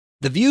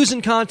The views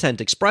and content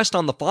expressed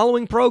on the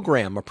following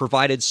program are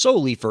provided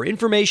solely for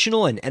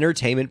informational and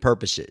entertainment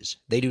purposes.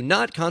 They do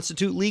not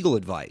constitute legal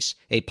advice.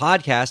 A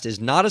podcast is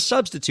not a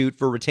substitute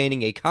for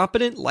retaining a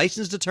competent,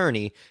 licensed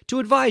attorney to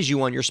advise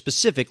you on your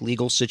specific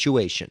legal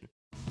situation.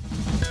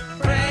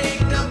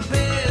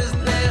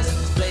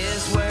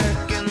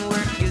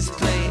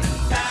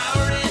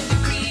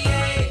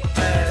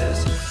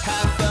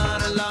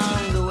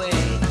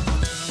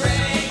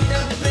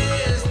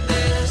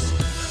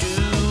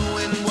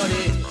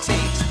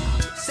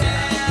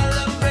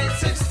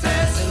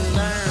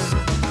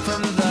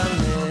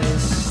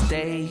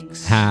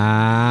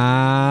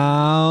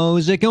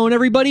 How's it going,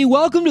 everybody?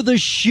 Welcome to the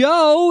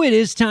show. It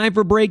is time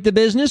for Break the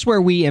Business,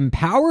 where we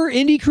empower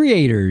indie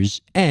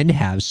creators and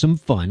have some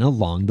fun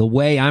along the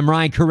way. I'm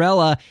Ryan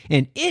Carella,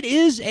 and it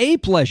is a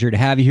pleasure to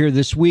have you here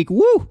this week.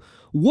 Woo!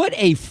 What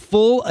a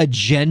full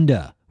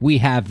agenda we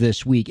have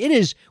this week.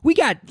 We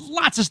got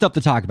lots of stuff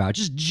to talk about,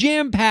 just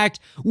jam-packed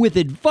with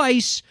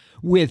advice,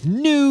 with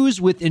news,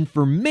 with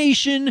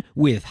information,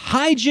 with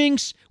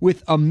hijinks,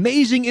 with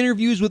amazing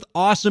interviews with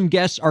awesome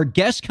guests. Our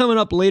guest coming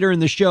up later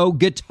in the show,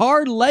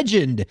 guitar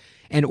legend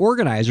and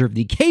organizer of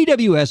the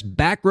KWS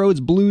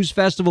Backroads Blues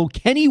Festival,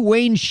 Kenny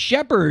Wayne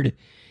Shepherd,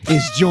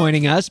 is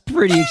joining us.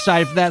 Pretty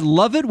excited for that.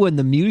 Love it when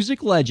the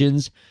music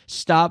legends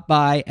stop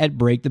by at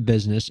Break the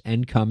Business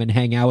and come and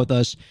hang out with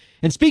us.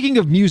 And speaking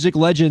of music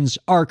legends,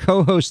 our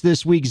co-host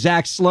this week,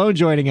 Zach Sloan,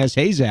 joining us.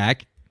 Hey,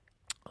 Zach.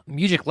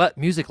 Music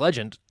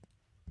legend?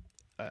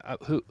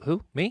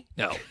 Who? Me?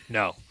 No.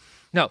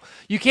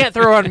 You can't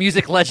throw on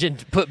music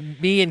legend, put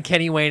me and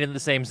Kenny Wayne in the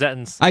same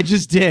sentence. I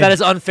just did. That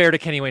is unfair to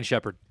Kenny Wayne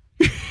Shepherd.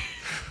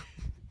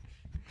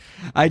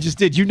 I just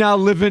did. You now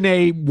live in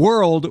a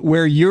world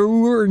where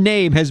your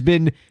name has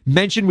been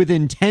mentioned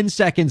within 10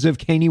 seconds of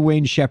Kenny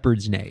Wayne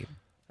Shepherd's name.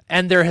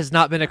 And there has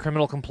not been a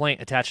criminal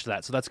complaint attached to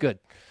that, so that's good.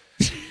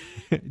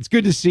 It's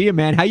good to see you,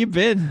 man. How you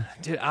been?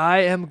 Dude, I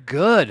am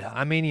good.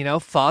 I mean,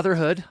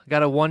 fatherhood.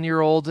 Got a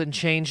 1-year-old and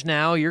change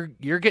now.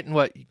 You're getting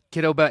what,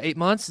 kiddo, about 8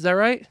 months? Is that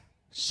right?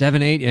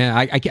 7, 8?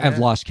 Yeah, I've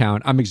lost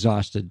count. I'm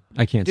exhausted.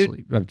 I can't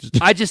sleep.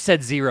 I just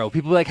said 0.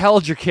 People be like, how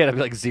old's your kid? I'll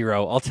be like,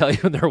 0. I'll tell you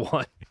when they're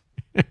 1.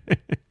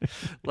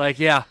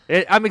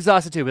 I'm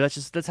exhausted too, but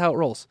that's how it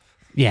rolls.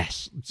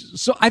 Yes.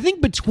 So I think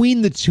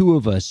between the two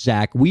of us,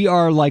 Zach, we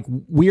are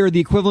the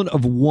equivalent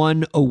of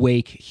one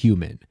awake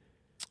human.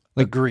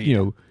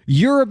 Agreed.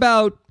 You're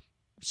about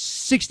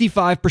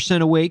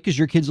 65% awake because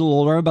your kid's a little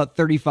older. I'm about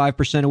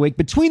 35% awake.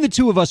 Between the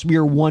two of us, we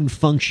are one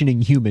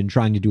functioning human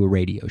trying to do a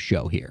radio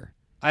show here.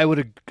 I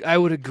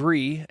would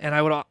agree, and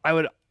what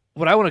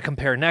I want to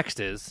compare next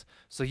is,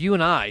 so you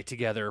and I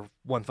together,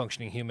 one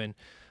functioning human,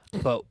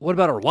 but what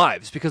about our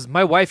wives? Because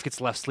my wife gets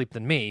less sleep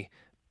than me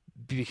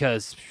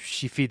because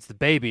she feeds the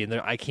baby, and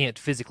I can't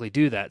physically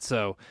do that.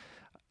 So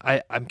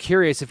I'm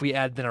curious, if we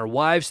add then our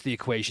wives to the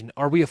equation,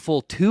 are we a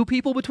full 2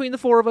 people between the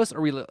 4 of us, or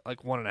are we like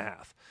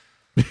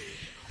 1.5?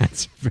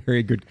 That's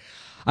very good.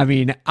 I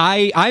mean,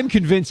 I'm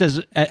convinced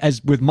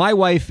as with my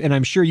wife, and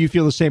I'm sure you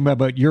feel the same way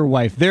about your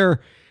wife, they're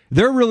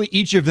really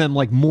each of them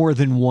like more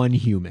than one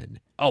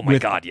human. Oh my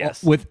God,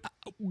 yes. With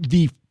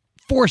the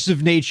force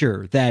of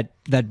nature that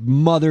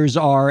mothers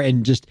are,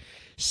 and just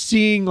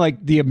seeing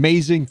like the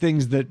amazing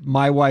things that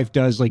my wife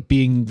does, like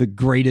being the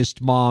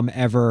greatest mom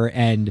ever,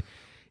 and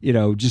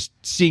just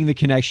seeing the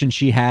connection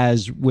she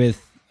has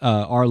with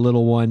our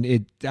little one,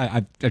 it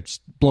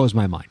just blows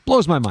my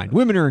mind.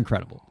 Women are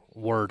incredible.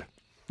 Word.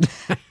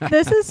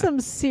 This is some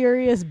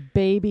serious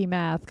baby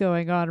math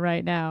going on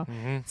right now.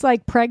 Mm-hmm. It's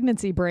like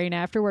pregnancy brain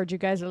afterwards. You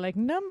guys are like,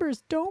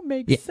 numbers don't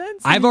make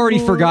sense I've already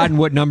forgotten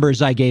what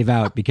numbers I gave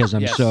out because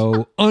I'm Yes.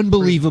 so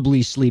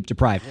unbelievably sleep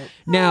deprived.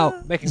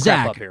 Now, Making crap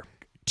Zach, up here.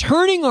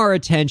 turning our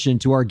attention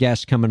to our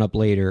guest coming up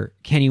later,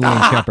 Kenny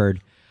Wayne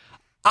Shepherd.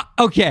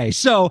 Okay,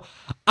 so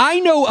I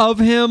know of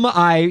him.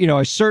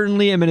 I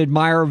certainly am an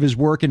admirer of his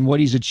work and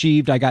what he's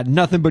achieved. I got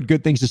nothing but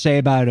good things to say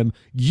about him.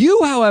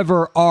 You,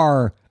 however,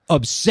 are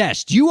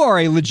obsessed. You are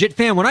a legit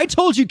fan. When I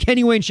told you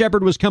Kenny Wayne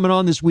Shepherd was coming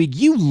on this week,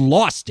 you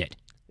lost it.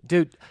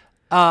 Dude,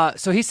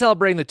 so he's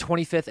celebrating the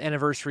 25th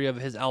anniversary of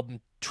his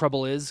album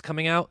Trouble Is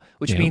coming out,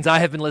 which means I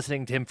have been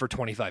listening to him for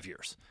 25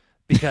 years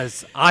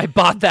because I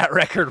bought that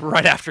record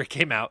right after it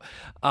came out.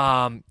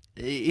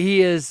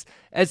 He is,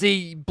 as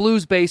a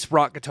blues-based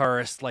rock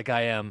guitarist like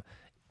I am,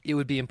 it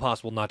would be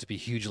impossible not to be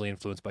hugely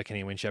influenced by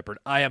Kenny Wayne Shepherd.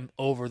 I am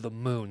over the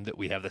moon that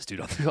we have this dude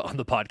on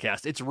the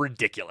podcast. It's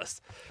ridiculous.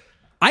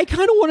 I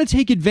kind of want to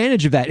take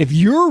advantage of that. If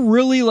you're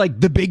really like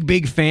the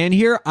big fan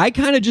here, I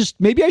kind of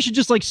maybe I should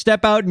just like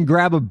step out and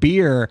grab a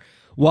beer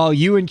while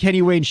you and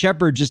Kenny Wayne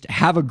Shepherd just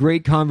have a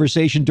great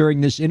conversation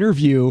during this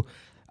interview.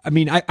 I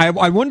mean,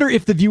 I wonder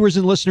if the viewers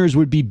and listeners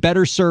would be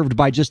better served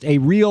by just a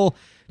real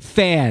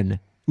fan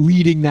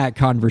leading that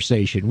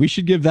conversation. We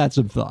should give that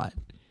some thought.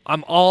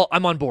 I'm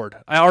on board.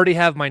 I already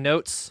have my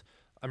notes.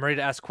 I'm ready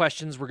to ask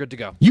questions. We're good to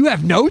go. You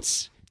have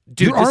notes?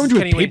 Dude, you're armed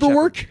with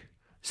paperwork?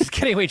 This is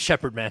Kenny Wayne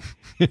Shepherd, man.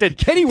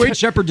 Kenny Wayne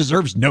Shepherd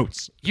deserves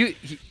notes.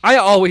 I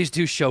always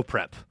do show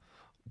prep,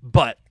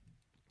 but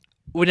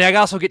when I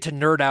also get to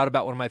nerd out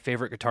about one of my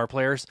favorite guitar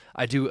players,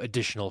 I do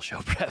additional show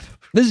prep.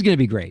 This is going to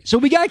be great. So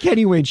we got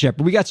Kenny Wayne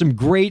Shepherd. We got some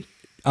great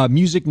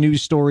music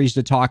news stories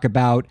to talk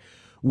about.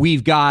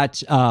 We've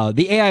got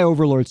the AI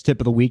Overlords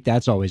tip of the week.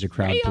 That's always a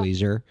crowd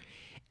pleaser.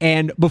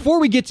 And before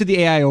we get to the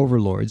AI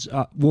Overlords,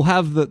 we'll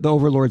have the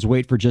Overlords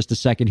wait for just a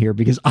second here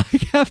because I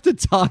have to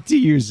talk to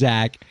you,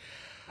 Zach,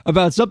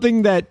 about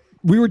something that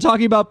we were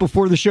talking about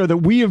before the show that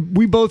we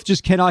both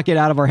just cannot get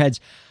out of our heads.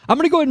 I'm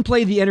going to go ahead and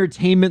play the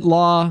entertainment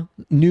law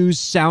news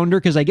sounder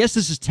because I guess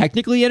this is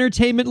technically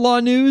entertainment law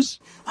news.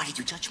 Why did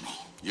you judge me?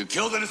 You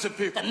killed innocent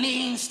people. The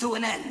means to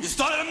an end. You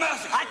started a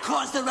massacre. I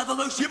caused the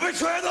revolution. You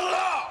betrayed the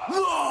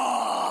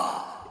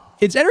law.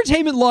 It's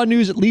entertainment law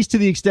news, at least to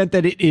the extent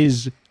that it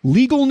is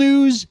legal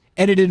news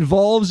and it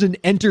involves an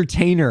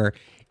entertainer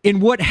in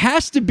what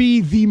has to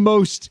be the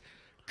most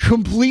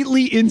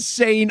completely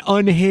insane,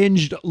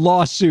 unhinged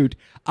lawsuit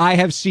I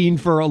have seen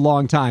for a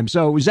long time.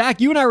 So, Zach,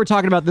 you and I were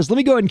talking about this. Let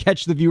me go ahead and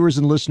catch the viewers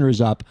and listeners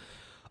up.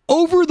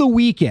 Over the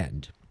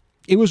weekend,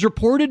 it was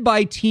reported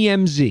by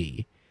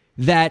TMZ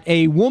that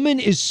a woman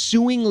is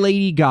suing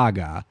Lady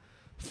Gaga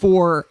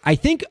for, I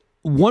think,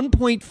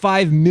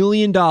 $1.5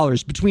 million,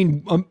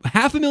 between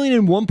 $500,000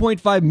 and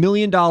 $1.5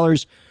 million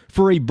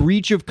for a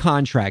breach of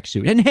contract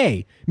suit. And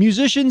hey,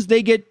 musicians,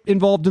 they get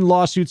involved in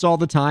lawsuits all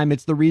the time.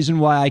 It's the reason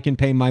why I can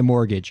pay my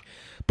mortgage.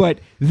 But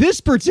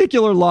this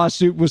particular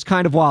lawsuit was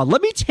kind of wild.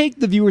 Let me take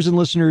the viewers and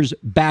listeners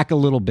back a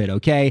little bit,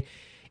 okay?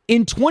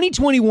 In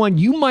 2021,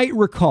 you might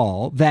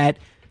recall that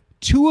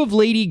two of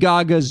Lady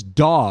Gaga's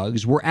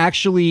dogs were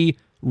actually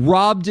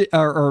robbed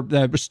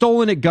or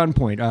stolen at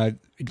gunpoint.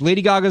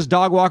 Lady Gaga's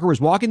dog walker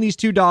was walking these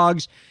two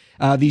dogs.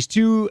 These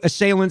two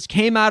assailants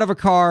came out of a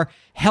car,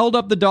 held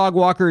up the dog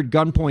walker at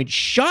gunpoint,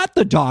 shot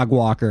the dog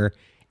walker,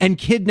 and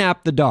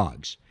kidnapped the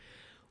dogs.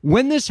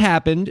 When this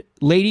happened,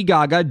 Lady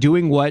Gaga,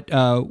 doing what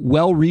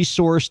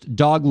well-resourced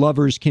dog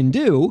lovers can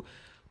do,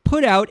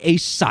 put out a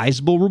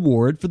sizable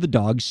reward for the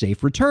dog's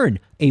safe return,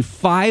 a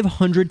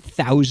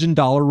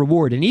 $500,000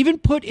 reward, and even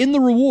put in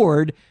the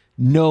reward,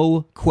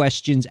 no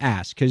questions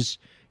asked, because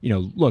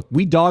look,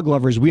 we dog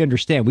lovers, we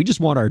understand. We just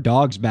want our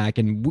dogs back,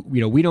 and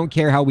we don't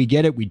care how we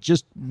get it. We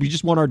just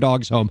want our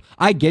dogs home.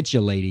 I get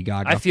you, Lady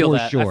Gaga. I feel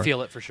that. Sure. I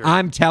feel it for sure.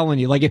 I'm telling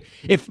you, like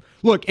if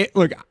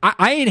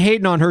I ain't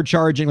hating on her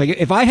charging. Like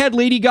if I had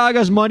Lady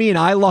Gaga's money and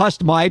I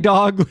lost my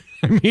dog,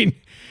 I mean,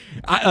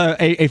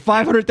 a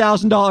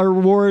 $500,000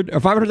 reward or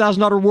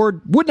 $500,000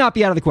 reward would not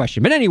be out of the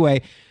question. But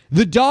anyway,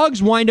 the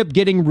dogs wind up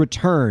getting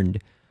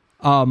returned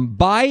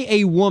by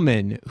a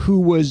woman who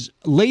was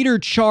later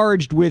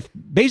charged with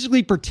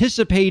basically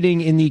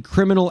participating in the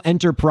criminal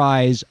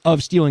enterprise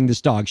of stealing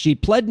this dog. She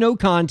pled no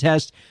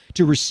contest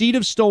to receipt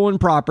of stolen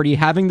property,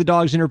 having the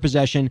dogs in her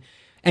possession,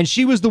 and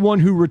she was the one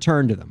who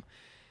returned them.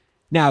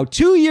 Now,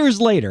 2 years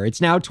later, it's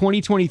now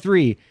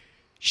 2023,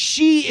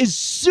 she is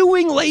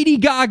suing Lady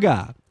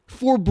Gaga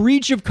for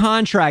breach of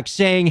contract,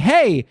 saying,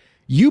 hey,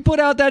 you put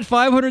out that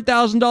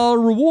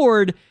 $500,000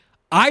 reward,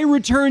 I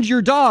returned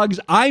your dogs.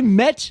 I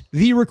met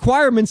the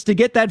requirements to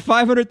get that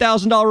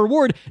 $500,000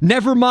 reward.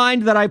 Never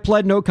mind that I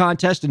pled no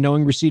contest in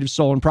knowing receipt of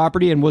stolen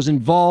property and was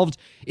involved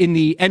in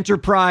the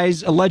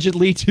enterprise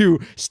allegedly to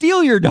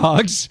steal your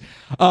dogs.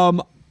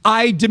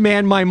 I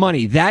demand my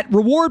money. That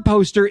reward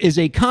poster is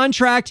a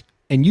contract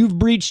and you've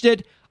breached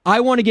it.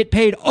 I want to get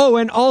paid. Oh,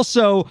 and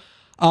also,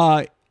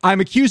 I'm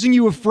accusing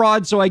you of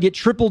fraud, so I get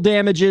triple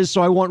damages.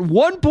 So I want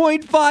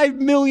 $1.5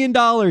 million.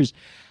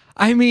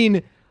 I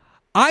mean,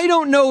 I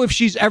don't know if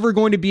she's ever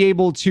going to be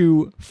able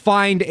to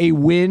find a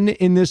win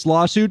in this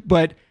lawsuit,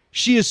 but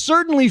she has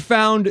certainly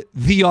found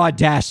the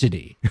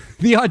audacity.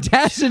 The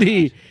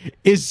audacity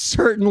is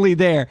certainly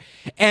there.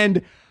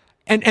 And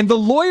the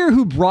lawyer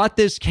who brought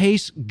this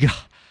case, God,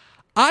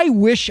 I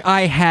wish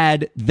I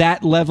had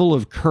that level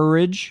of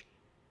courage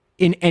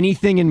in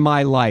anything in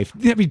my life.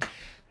 I mean,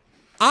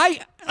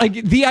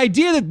 the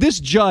idea that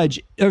this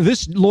judge or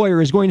this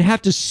lawyer is going to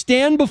have to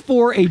stand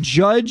before a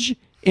judge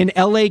in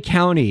LA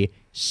County,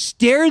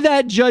 stare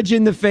that judge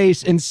in the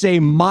face and say,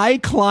 my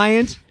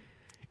client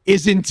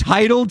is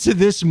entitled to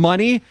this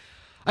money.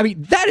 I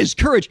mean, that is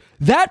courage.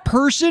 That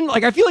person,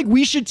 like, I feel like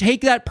we should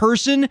take that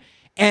person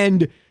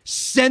and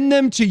send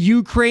them to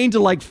Ukraine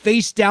to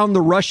face down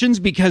the Russians,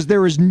 because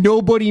there is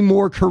nobody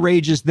more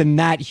courageous than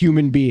that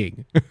human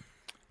being.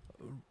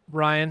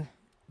 Ryan,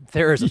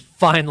 there is a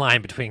fine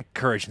line between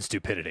courage and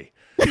stupidity.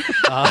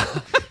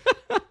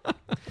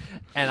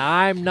 And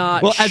I'm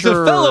not well, sure. As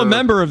a fellow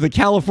member of the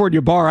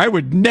California bar, I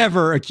would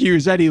never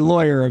accuse any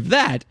lawyer of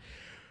that.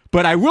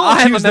 But I will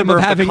accuse them of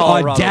having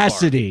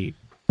audacity.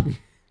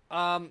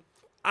 I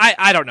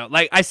don't know.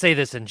 I say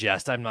this in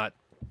jest. I'm not.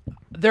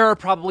 There are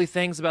probably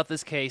things about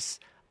this case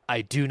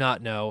I do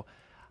not know.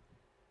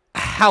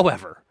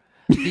 However,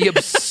 the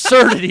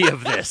absurdity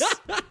of this,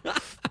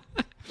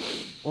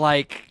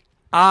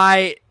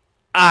 I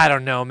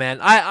don't know, man.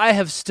 I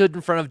have stood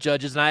in front of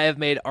judges and I have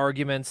made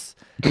arguments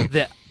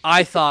that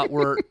I thought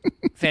were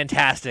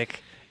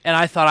fantastic, and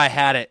I thought I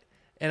had it,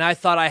 and I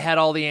thought I had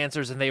all the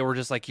answers, and they were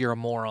just like, you're a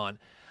moron.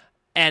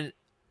 And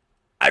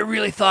I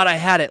really thought I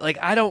had it.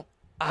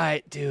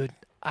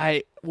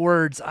 I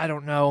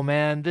don't know,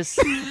 man. This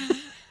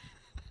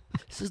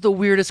is the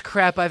weirdest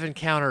crap I've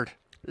encountered.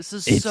 This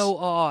is so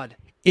odd.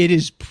 It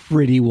is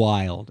pretty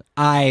wild.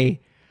 I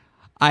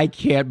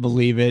can't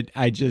believe it.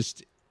 I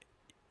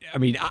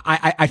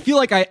feel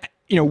like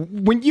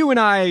when you and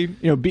I,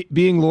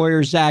 being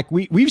lawyers, Zach,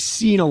 we've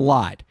seen a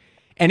lot,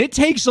 and it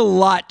takes a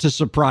lot to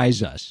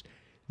surprise us.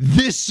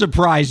 This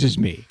surprises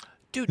me.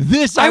 Dude,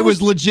 this I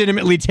was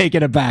legitimately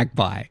taken aback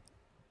by.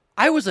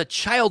 I was a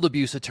child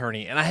abuse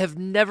attorney, and I have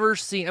never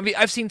seen... I mean,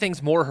 I've seen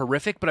things more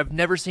horrific, but I've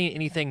never seen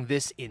anything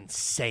this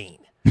insane.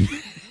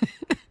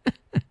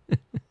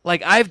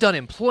 Like, I've done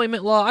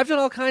employment law. I've done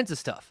all kinds of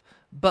stuff.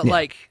 But,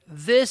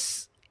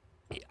 this...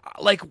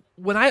 Like,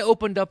 when I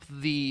opened up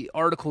the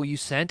article you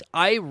sent,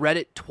 I read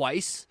it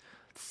twice,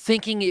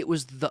 thinking it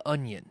was The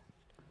Onion.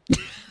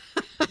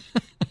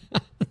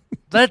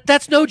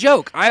 That's no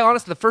joke. I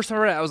honestly, the first time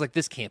I read it, I was like,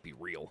 this can't be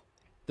real.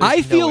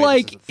 I feel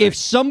like if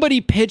somebody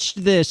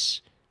pitched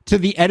this to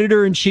the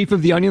editor-in-chief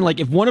of The Onion,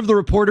 like if one of the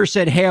reporters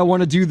said, hey, I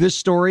want to do this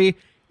story,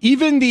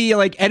 even the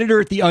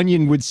editor at The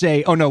Onion would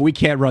say, oh, no, we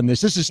can't run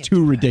this. This is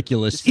too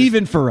ridiculous,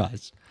 even for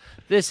us.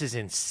 This is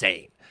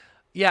insane.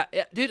 Yeah,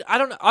 dude, I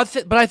don't know.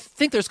 But I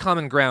think there's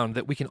common ground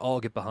that we can all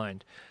get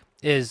behind.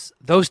 Is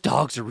those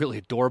dogs are really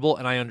adorable,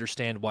 and I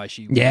understand why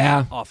she would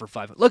offer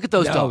 $500. Look at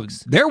those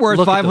dogs. They're worth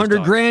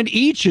 $500,000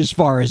 each, as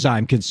far as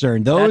I'm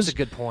concerned. That's a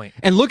good point.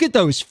 And look at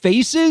those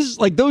faces.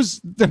 Like those,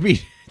 I mean,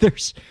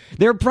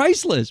 they're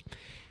priceless.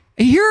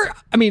 Here,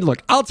 I mean,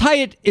 look, I'll tie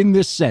it in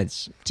this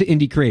sense to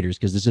indie creators,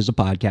 because this is a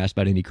podcast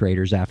about indie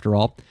creators after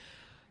all.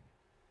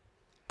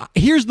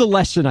 Here's the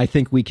lesson I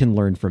think we can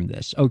learn from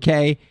this,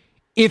 okay?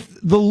 If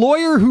the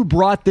lawyer who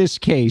brought this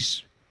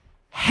case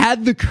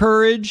had the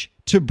courage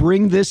to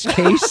bring this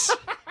case,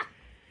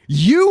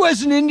 you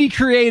as an indie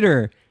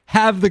creator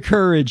have the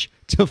courage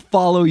to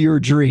follow your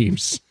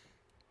dreams.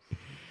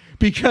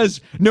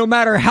 Because no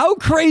matter how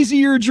crazy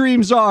your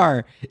dreams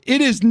are,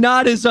 it is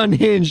not as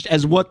unhinged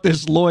as what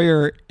this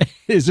lawyer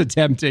is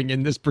attempting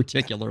in this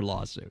particular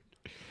lawsuit.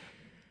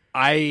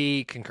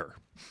 I concur.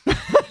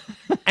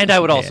 And I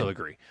would also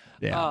agree.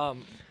 Yeah.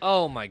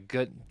 Oh my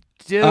good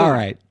dude. All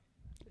right.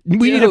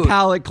 We need a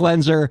palate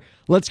cleanser.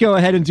 Let's go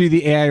ahead and do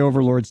the AI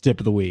Overlord's tip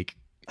of the week.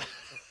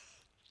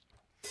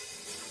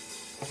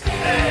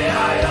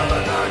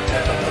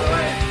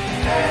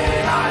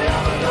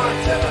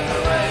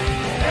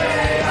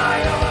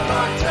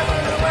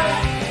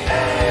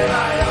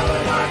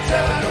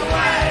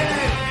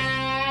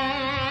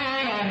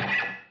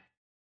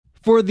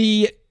 For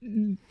the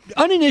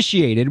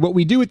uninitiated, what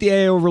we do with the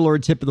AI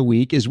Overlord tip of the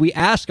week is we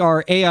ask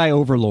our AI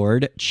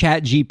Overlord,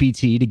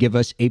 ChatGPT, to give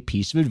us a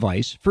piece of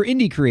advice for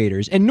indie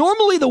creators. And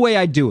normally the way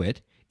I do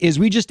it is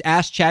we just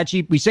ask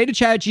ChatGPT, we say to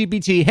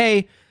ChatGPT,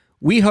 hey,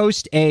 we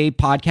host a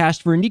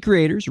podcast for indie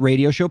creators,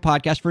 radio show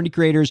podcast for indie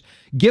creators.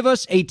 Give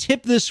us a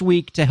tip this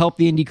week to help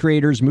the indie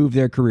creators move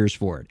their careers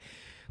forward.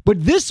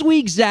 But this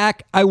week,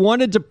 Zach, I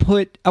wanted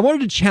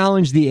to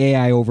challenge the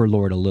AI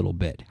Overlord a little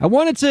bit. I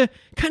wanted to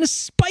kind of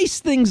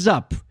spice things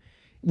up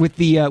with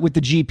the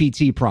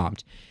GPT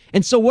prompt.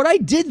 And so what I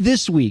did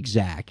this week,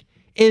 Zach,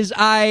 is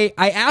I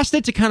asked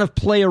it to kind of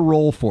play a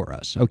role for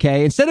us,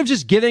 okay? Instead of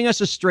just giving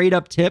us a straight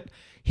up tip,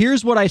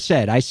 here's what I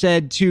said. I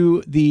said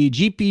to the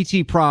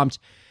GPT prompt,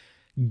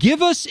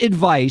 give us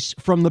advice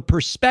from the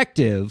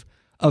perspective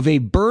of a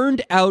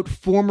burned out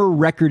former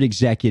record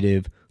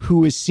executive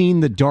who has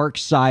seen the dark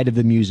side of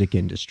the music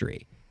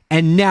industry,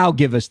 and now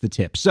give us the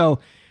tip. So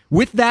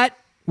with that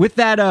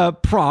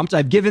prompt,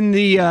 I've given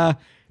the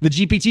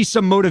GPT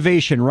some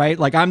motivation, right?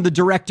 Like I'm the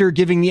director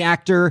giving the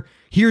actor,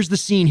 here's the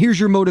scene, here's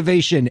your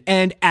motivation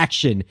and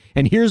action.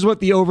 And here's what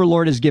the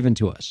Overlord has given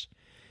to us.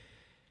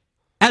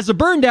 As a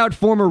burned out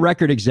former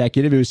record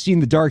executive who has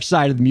seen the dark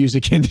side of the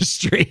music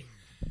industry.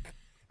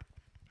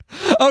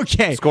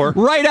 Okay. Score.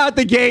 Right out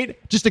the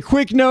gate, just a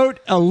quick note,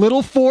 a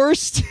little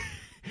forced.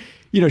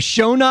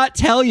 Show not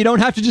tell. You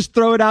don't have to just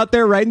throw it out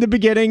there right in the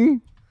beginning,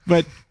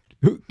 but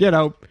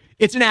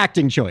it's an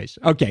acting choice.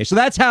 Okay, so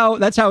that's how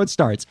it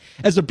starts.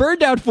 As a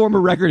burned out former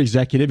record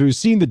executive who's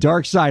seen the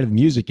dark side of the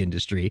music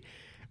industry,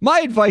 my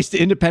advice to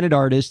independent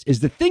artists is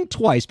to think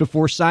twice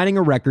before signing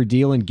a record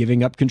deal and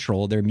giving up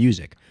control of their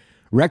music.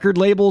 Record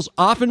labels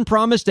often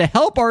promise to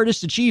help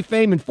artists achieve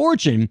fame and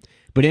fortune,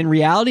 but in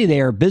reality, they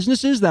are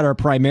businesses that are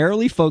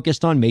primarily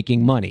focused on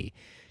making money.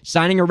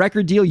 Signing a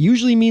record deal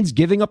usually means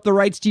giving up the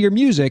rights to your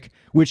music,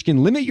 which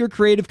can limit your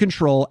creative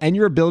control and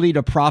your ability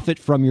to profit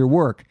from your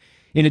work.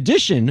 In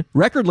addition,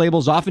 record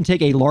labels often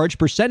take a large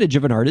percentage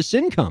of an artist's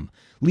income,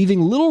 leaving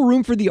little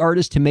room for the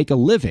artist to make a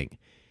living.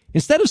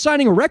 Instead of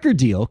signing a record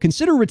deal,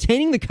 consider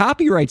retaining the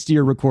copyrights to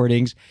your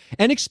recordings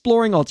and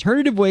exploring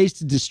alternative ways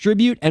to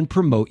distribute and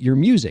promote your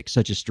music,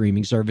 such as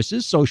streaming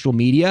services, social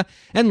media,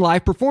 and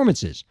live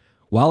performances.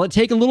 While it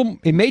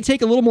may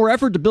take a little more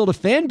effort to build a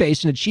fan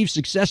base and achieve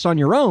success on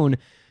your own,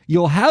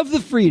 you'll have the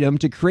freedom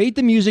to create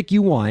the music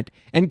you want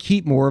and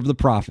keep more of the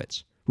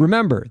profits.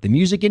 Remember, the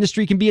music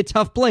industry can be a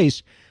tough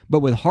place,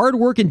 but with hard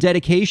work and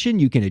dedication,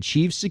 you can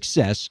achieve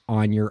success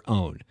on your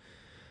own.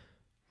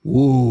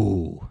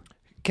 Ooh.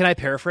 Can I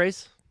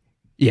paraphrase?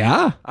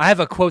 Yeah. I have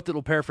a quote that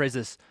will paraphrase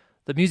this.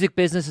 The music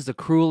business is a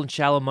cruel and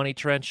shallow money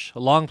trench, a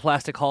long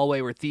plastic hallway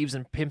where thieves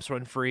and pimps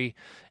run free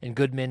and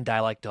good men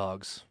die like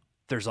dogs.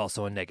 There's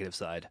also a negative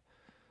side.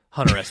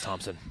 Hunter S.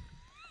 Thompson.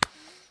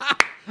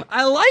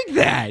 I like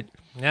that.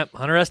 Yep,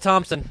 Hunter S.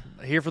 Thompson,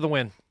 here for the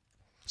win.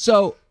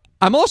 So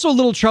I'm also a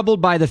little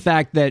troubled by the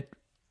fact that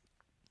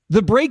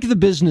the Break the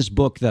Business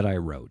book that I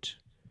wrote,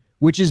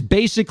 which is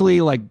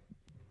basically like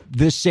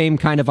this same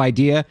kind of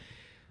idea.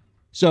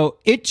 So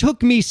it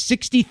took me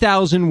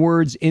 60,000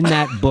 words in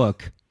that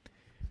book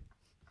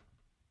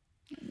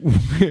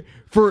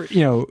for,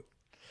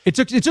 it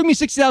took me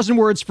 60,000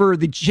 words for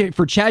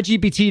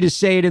ChatGPT to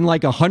say it in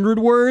like 100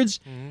 words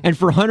and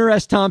for Hunter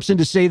S. Thompson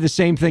to say the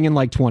same thing in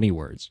like 20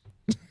 words.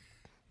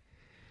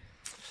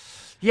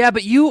 Yeah,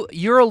 but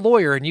you're a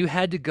lawyer and you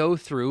had to go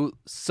through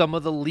some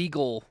of the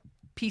legal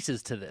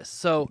pieces to this.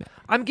 So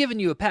I'm giving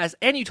you a pass.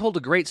 And you told a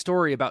great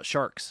story about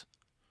sharks.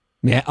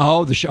 Yeah.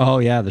 Oh, the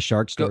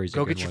shark stories.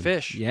 Go get your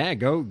fish. Yeah,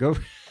 go.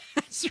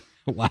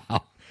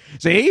 Wow.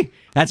 See,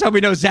 that's how we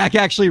know Zach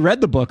actually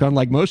read the book,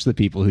 unlike most of the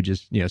people who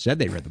just said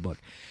they read the book.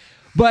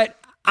 But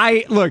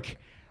I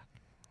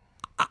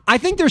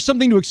think there's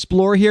something to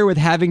explore here with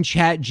having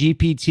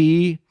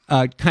ChatGPT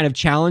kind of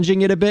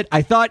challenging it a bit.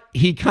 I thought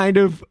he kind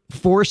of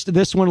forced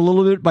this one a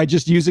little bit by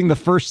just using the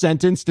first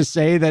sentence to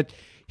say that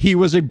he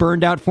was a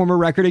burned out former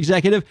record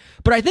executive.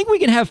 But I think we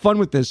can have fun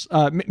with this.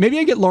 Maybe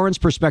I get Lauren's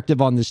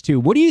perspective on this too.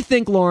 What do you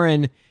think,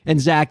 Lauren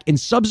and Zach, in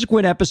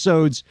subsequent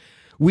episodes,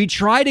 we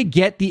try to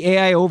get the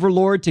AI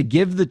overlord to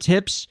give the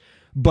tips,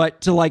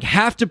 but to like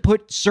have to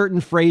put certain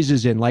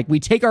phrases in, like we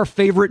take our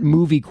favorite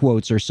movie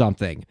quotes or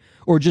something,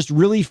 or just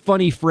really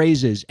funny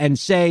phrases and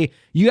say,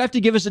 you have to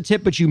give us a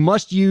tip, but you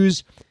must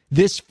use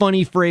this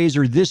funny phrase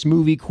or this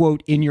movie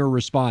quote in your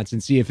response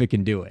and see if it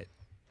can do it.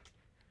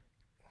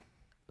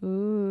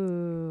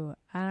 Ooh,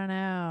 I don't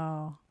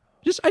know.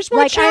 I just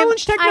want to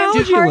challenge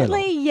technology I'm a little.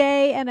 partly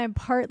yay and I'm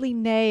partly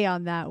nay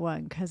on that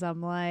one because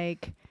I'm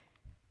like,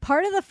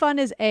 part of the fun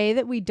is A,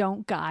 that we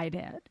don't guide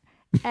it,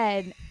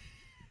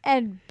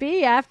 and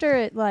B, after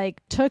it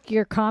like took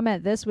your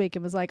comment this week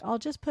and was like, I'll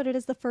just put it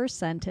as the first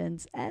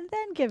sentence and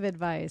then give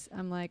advice.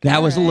 I'm like,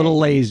 that was right. a little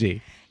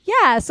lazy.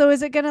 Yeah, so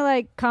is it gonna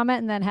like comment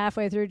and then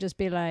halfway through just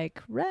be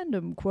like,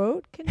 random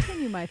quote,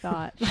 continue my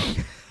thought?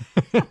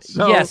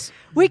 So, yes,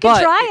 we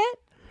can try it.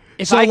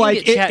 If So, I can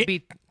like,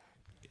 get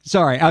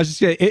sorry, I was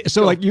just gonna.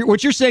 So, like,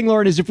 what you're saying,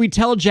 Lauren, is if we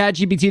tell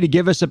ChatGPT to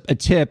give us a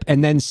tip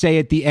and then say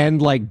at the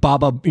end, like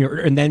Baba,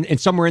 and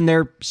somewhere in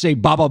there say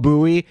Baba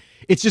Booey,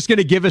 it's just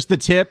gonna give us the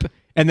tip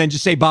and then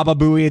just say Baba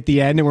Booey at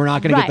the end, and we're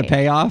not gonna get the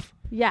payoff.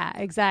 Yeah,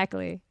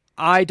 exactly.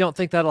 I don't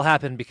think that'll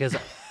happen because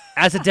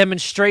as a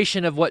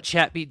demonstration of what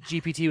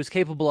ChatGPT was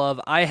capable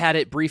of, I had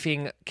it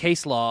briefing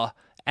case law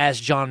as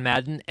John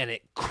Madden, and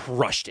it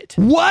crushed it.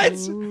 What?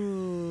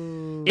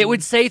 Ooh. It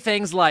would say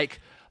things like,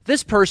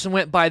 this person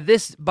went by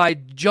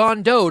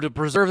John Doe to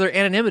preserve their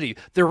anonymity.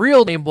 Their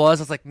real name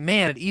was, I was like,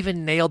 man, it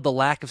even nailed the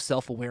lack of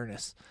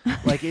self-awareness.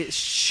 Like,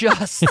 it's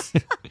just,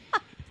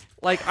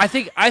 like, I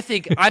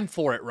think I'm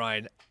for it,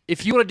 Ryan.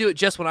 If you want to do it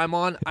just when I'm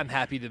on, I'm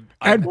happy to.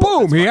 And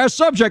boom, he has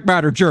subject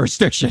matter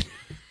jurisdiction.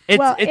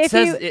 It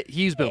says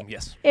he used boom,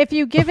 yes. If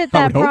you give it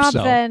that prompt,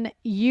 so. then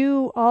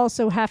you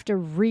also have to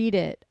read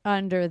it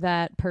under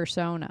that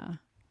persona.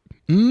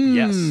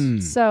 Yes.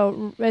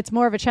 So it's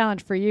more of a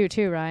challenge for you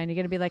too, Ryan. You're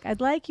going to be like,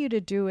 I'd like you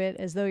to do it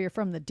as though you're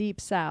from the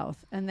deep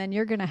south, and then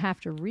you're going to have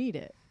to read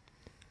it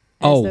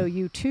as though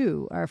you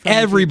too are from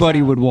Everybody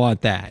the deep south. would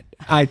want that,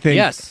 I think.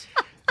 Yes.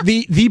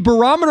 The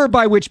barometer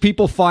by which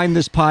people find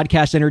this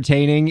podcast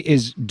entertaining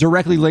is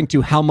directly linked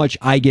to how much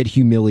I get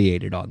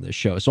humiliated on this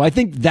show. So I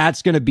think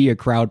that's going to be a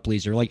crowd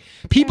pleaser. Like,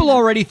 people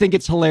already think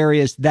it's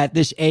hilarious that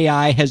this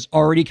AI has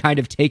already kind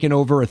of taken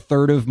over a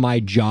third of my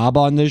job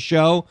on this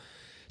show.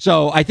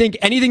 So I think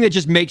anything that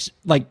just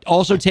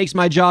also takes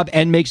my job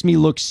and makes me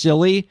look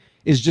silly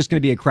is just going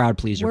to be a crowd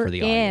pleaser for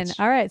the audience.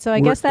 All right. So I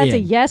guess that's a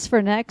yes for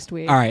next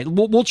week. All right.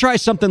 We'll try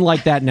something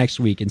like that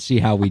next week and see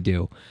how we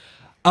do.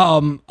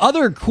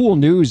 Other cool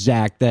news,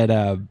 Zach, that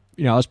I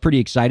was pretty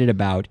excited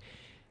about.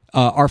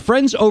 Our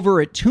friends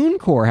over at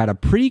TuneCore had a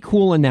pretty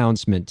cool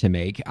announcement to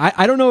make.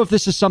 I don't know if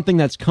this is something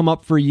that's come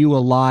up for you a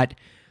lot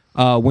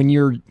when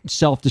you're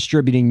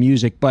self-distributing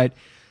music, but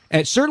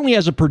certainly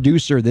as a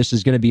producer, this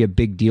is going to be a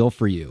big deal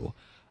for you.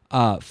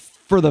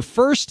 For the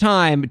first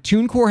time,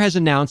 TuneCore has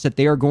announced that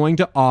they are going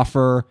to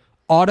offer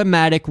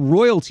automatic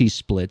royalty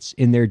splits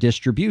in their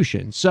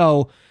distribution.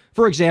 So,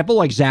 for example,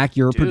 like Zach,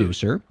 you're a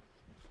producer.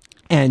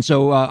 And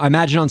so I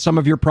imagine on some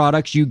of your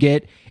products, you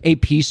get a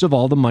piece of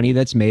all the money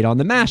that's made on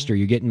the master.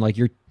 You're getting like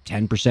your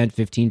 10%,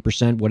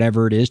 15%,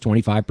 whatever it is,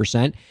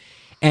 25%.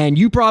 And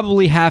you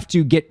probably have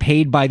to get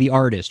paid by the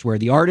artist, where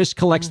the artist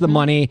collects the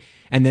money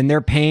and then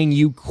they're paying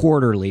you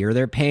quarterly or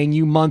they're paying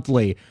you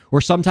monthly, or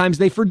sometimes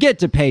they forget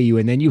to pay you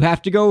and then you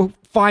have to go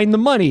find the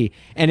money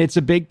and it's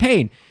a big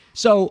pain.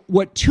 So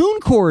what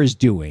TuneCore is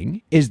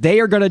doing is they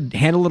are going to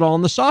handle it all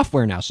in the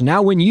software now. So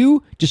now when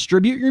you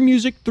distribute your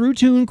music through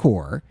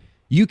TuneCore,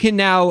 you can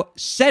now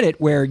set it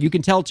where you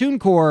can tell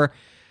TuneCore,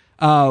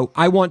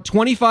 I want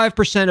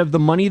 25% of the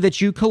money that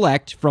you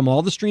collect from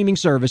all the streaming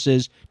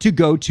services to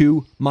go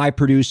to my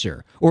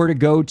producer or to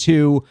go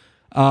to,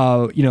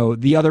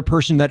 the other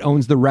person that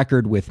owns the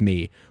record with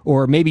me.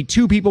 Or maybe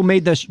two people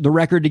made the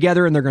record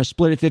together and they're going to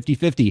split it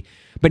 50-50.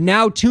 But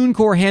now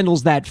TuneCore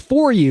handles that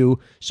for you,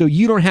 so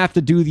you don't have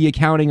to do the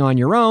accounting on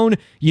your own.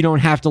 You don't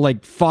have to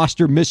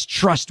foster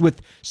mistrust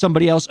with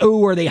somebody else.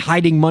 Oh, are they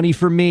hiding money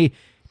from me?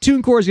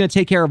 TuneCore is going to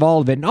take care of all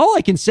of it. And all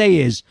I can say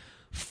is,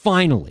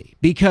 finally,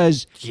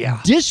 because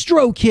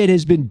DistroKid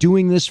has been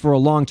doing this for a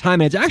long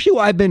time. And it's actually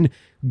why I've been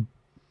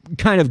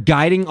kind of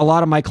guiding a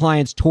lot of my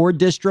clients toward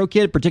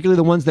DistroKid, particularly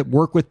the ones that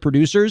work with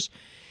producers.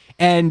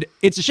 And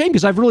it's a shame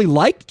because I've really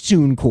liked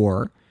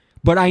TuneCore,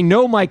 but I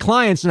know my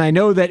clients and I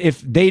know that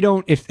if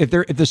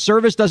the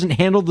service doesn't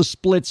handle the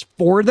splits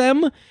for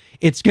them,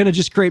 it's going to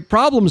just create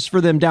problems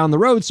for them down the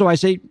road. So I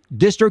say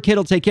DistroKid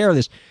will take care of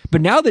this.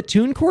 But now that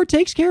TuneCore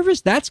takes care of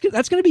this, that's going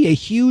to be a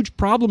huge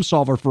problem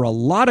solver for a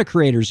lot of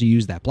creators who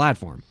use that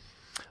platform.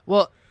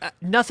 Well,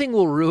 nothing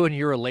will ruin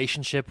your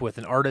relationship with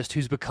an artist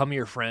who's become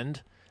your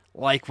friend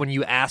like when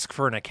you ask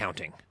for an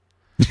accounting.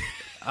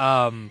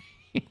 I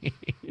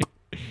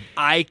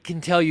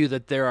can tell you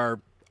that there are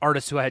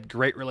artists who I had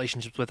great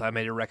relationships with, I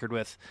made a record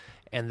with,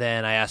 and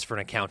then I asked for an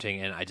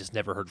accounting, and I just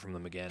never heard from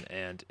them again.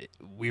 And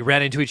we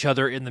ran into each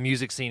other in the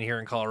music scene here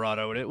in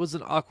Colorado, and it was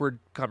an awkward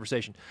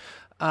conversation.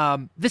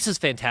 This is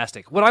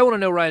fantastic. What I want to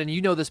know, Ryan, and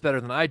you know this better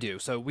than I do,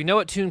 so we know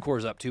what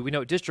TuneCore's up to. We know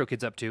what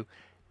DistroKid's up to.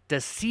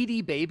 Does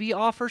CD Baby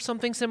offer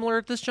something similar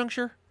at this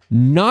juncture?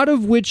 Not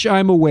of which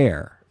I'm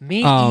aware.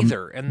 Me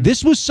either. And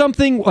this was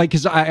something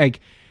because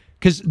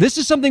this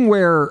is something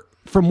where,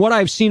 from what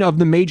I've seen of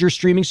the major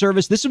streaming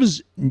service, this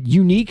was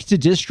unique to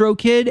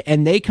DistroKid,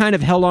 and they kind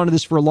of held on to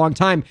this for a long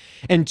time.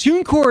 And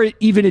TuneCore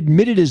even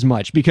admitted as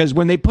much, because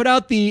when they put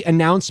out the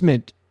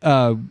announcement,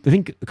 I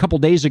think a couple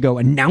days ago,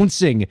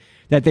 announcing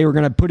that they were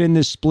going to put in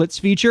this splits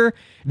feature,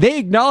 they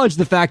acknowledged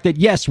the fact that,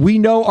 yes, we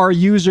know our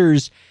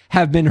users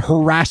have been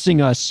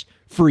harassing us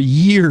for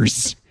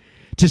years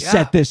to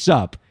set this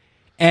up.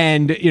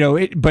 And,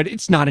 but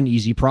it's not an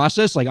easy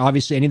process.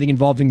 Obviously, anything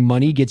involving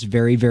money gets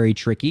very, very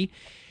tricky.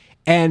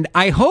 And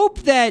I hope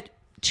that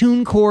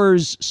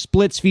TuneCore's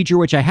splits feature,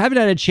 which I haven't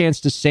had a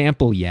chance to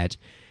sample yet,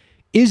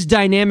 is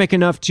dynamic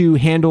enough to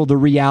handle the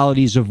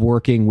realities of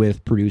working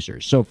with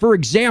producers. So, for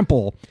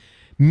example,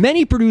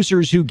 many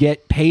producers who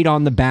get paid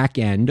on the back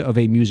end of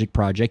a music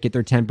project, get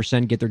their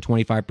 10%, get their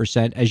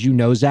 25%, as you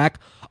know, Zach,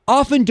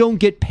 often don't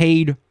get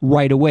paid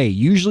right away.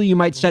 Usually you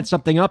might set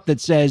something up that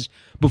says,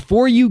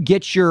 before you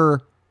get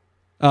your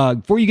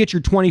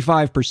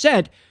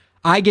 25%,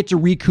 I get to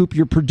recoup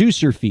your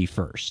producer fee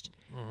first.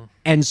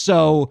 And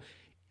so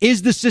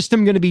is the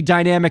system going to be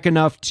dynamic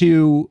enough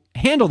to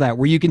handle that,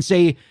 where you can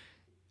say,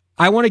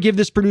 I want to give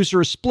this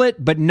producer a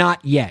split, but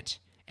not yet.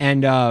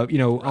 And, I'll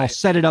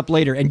set it up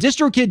later. And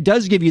DistroKid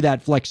does give you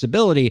that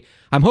flexibility.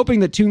 I'm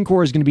hoping that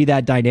TuneCore is going to be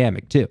that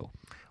dynamic too.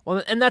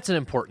 Well, and that's an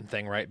important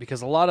thing, right?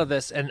 Because a lot of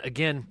this, and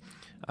again,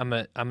 I'm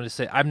going to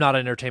say, I'm not an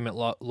entertainment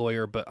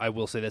lawyer, but I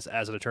will say this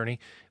as an attorney.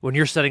 When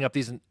you're setting up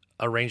these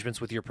arrangements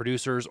with your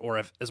producers, or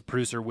as a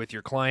producer with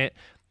your client,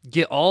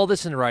 get all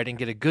this in writing,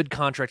 get a good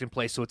contract in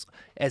place so it's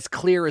as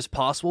clear as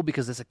possible,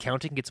 because this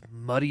accounting gets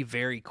muddy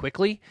very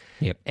quickly.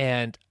 Yep.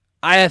 And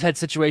I have had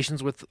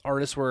situations with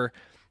artists where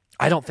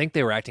I don't think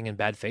they were acting in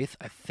bad faith.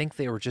 I think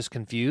they were just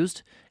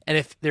confused. And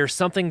if there's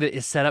something that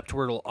is set up to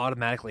where it'll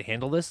automatically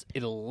handle this,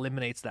 it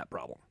eliminates that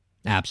problem.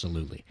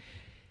 Absolutely.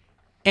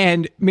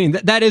 And I mean,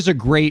 that is a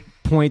great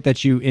point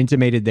that you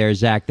intimated there,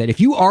 Zach, that if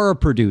you are a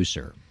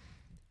producer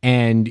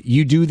and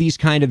you do these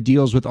kind of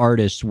deals with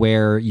artists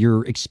where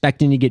you're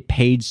expecting to get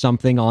paid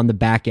something on the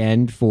back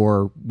end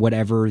for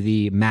whatever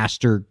the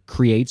master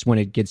creates when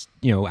it gets,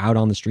 out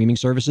on the streaming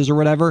services or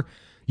whatever,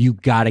 you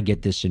got to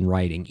get this in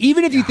writing.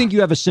 Even if you think you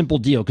have a simple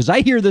deal, because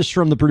I hear this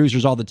from the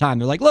producers all the time.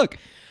 They're like, look,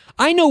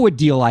 I know what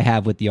deal I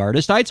have with the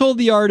artist. I told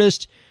the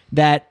artist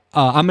that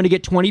I'm going to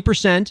get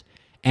 20%,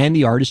 and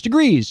the artist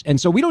agrees. And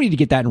so we don't need to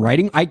get that in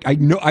writing. I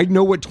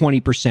know what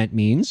 20%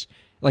 means.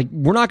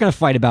 We're not going to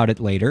fight about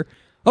it later.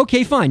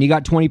 Okay, fine. You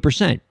got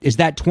 20%. Is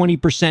that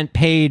 20%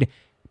 paid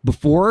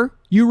before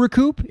you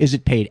recoup? Is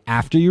it paid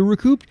after you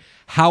recouped?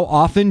 How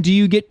often do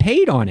you get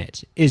paid on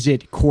it? Is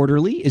it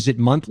quarterly? Is it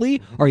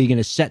monthly? Are you going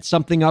to set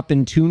something up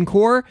in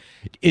TuneCore?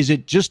 Is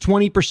it just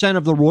 20%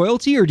 of the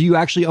royalty, or do you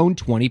actually own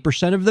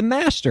 20% of the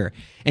master?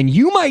 And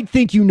you might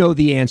think you know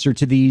the answer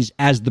to these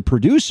as the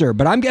producer,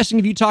 but I'm guessing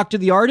if you talk to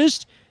the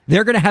artist,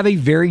 they're going to have a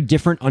very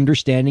different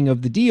understanding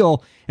of the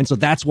deal. And so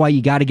that's why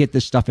you got to get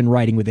this stuff in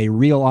writing with a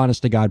real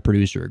honest-to-God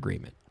producer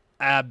agreement.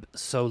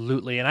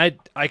 Absolutely. And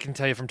I can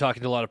tell you from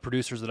talking to a lot of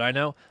producers that I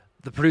know,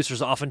 the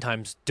producers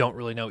oftentimes don't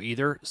really know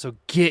either. So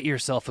get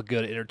yourself a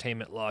good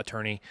entertainment law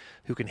attorney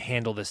who can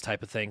handle this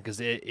type of thing, because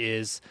it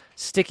is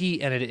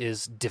sticky and it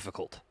is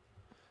difficult.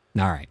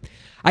 All right.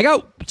 I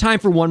got time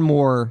for one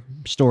more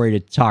story to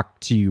talk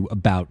to you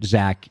about,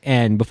 Zach,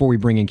 and before we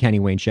bring in Kenny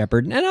Wayne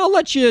Shepherd, and I'll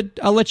let you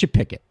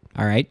pick it.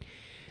 All right.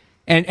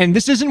 And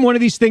this isn't one of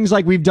these things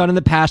like we've done in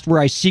the past where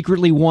I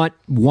secretly want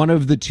one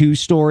of the two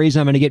stories.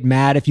 I'm going to get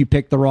mad if you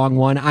pick the wrong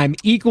one. I'm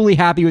equally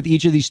happy with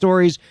each of these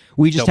stories.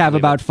 We just have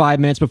about 5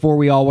 minutes before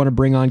we all want to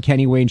bring on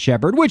Kenny Wayne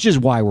Shepherd, which is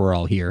why we're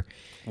all here.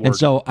 And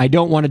so I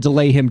don't want to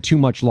delay him too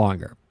much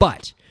longer.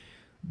 But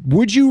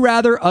would you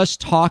rather us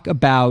talk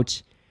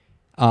about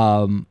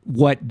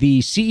what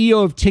the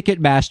CEO of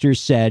Ticketmaster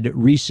said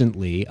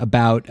recently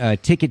about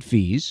ticket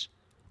fees?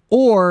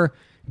 Or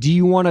do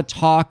you want to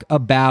talk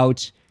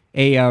about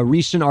a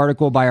recent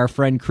article by our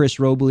friend Chris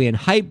Robley and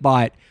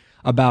Hypebot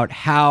about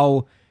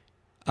how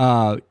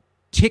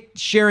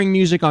sharing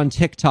music on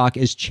TikTok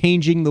is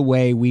changing the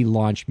way we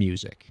launch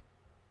music?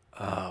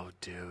 Oh,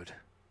 dude.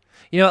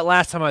 You know what?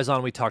 Last time I was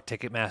on, we talked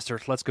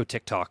Ticketmaster. Let's go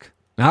TikTok.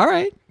 All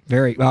right.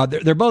 Very well.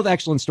 They're both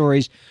excellent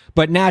stories,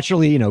 but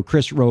naturally,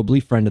 Chris Robley,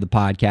 friend of the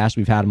podcast,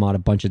 we've had him on a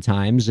bunch of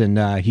times, and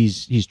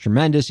he's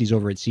tremendous. He's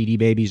over at CD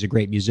Baby. He's a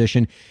great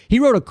musician. He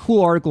wrote a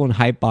cool article in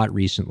Hypebot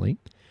recently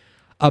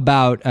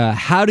about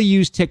how to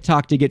use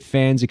TikTok to get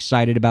fans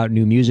excited about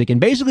new music. And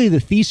basically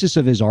the thesis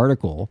of his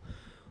article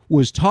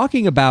was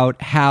talking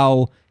about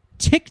how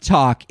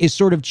TikTok is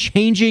sort of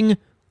changing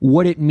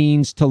what it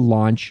means to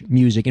launch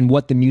music and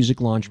what the music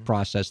launch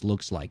process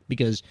looks like.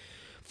 Because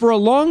for a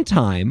long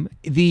time,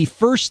 the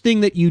first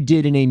thing that you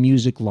did in a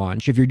music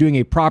launch, if you're doing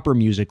a proper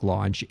music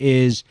launch,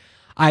 is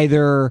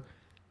either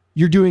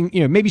you're doing,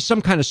 maybe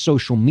some kind of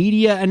social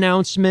media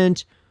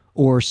announcement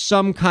or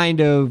some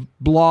kind of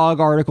blog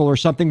article or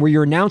something where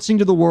you're announcing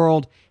to the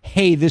world,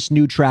 hey, this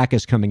new track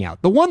is coming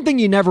out. The one thing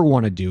you never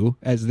want to do,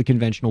 as the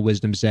conventional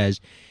wisdom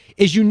says,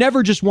 is you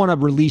never just want to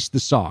release the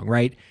song,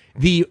 right?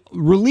 The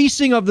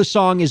releasing of the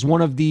song is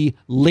one of the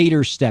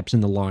later steps in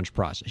the launch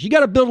process. You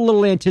got to build a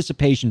little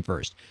anticipation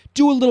first.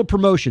 Do a little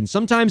promotion,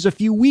 sometimes a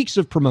few weeks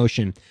of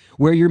promotion,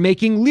 where you're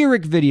making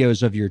lyric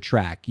videos of your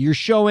track. You're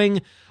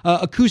showing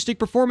acoustic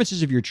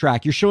performances of your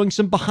track. You're showing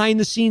some behind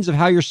the scenes of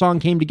how your song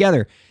came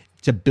together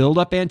to build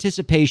up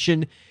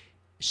anticipation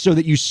so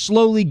that you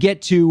slowly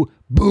get to,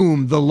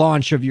 boom, the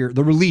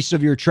release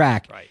of your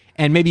track. Right.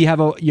 And maybe you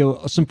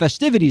have some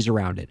festivities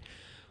around it.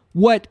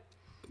 What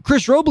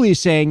Chris Robley is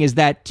saying is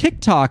that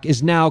TikTok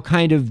is now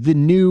kind of the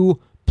new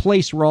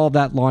place where all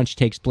that launch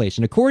takes place.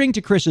 And according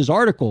to Chris's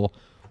article,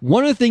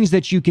 one of the things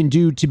that you can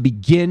do to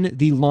begin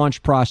the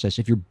launch process,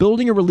 if you're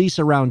building a release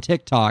around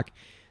TikTok,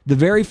 the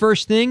very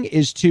first thing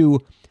is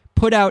to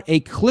put out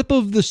a clip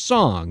of the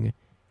song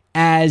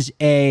as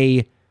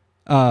a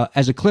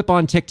clip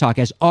on TikTok,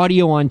 as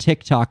audio on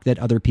TikTok that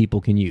other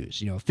people can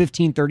use. A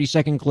 15,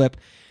 30-second clip,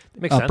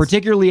 Makes sense.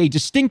 Particularly a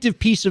distinctive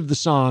piece of the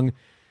song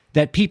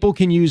that people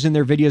can use in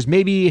their videos.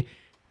 Maybe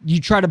you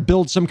try to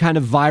build some kind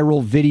of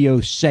viral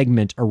video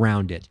segment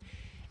around it.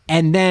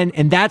 And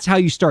that's how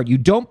you start. You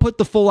don't put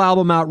the full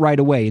album out right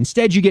away.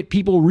 Instead, you get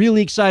people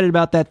really excited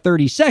about that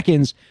 30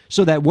 seconds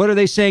so that, what are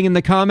they saying in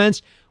the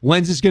comments?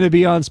 When's this going to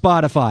be on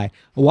Spotify?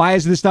 Why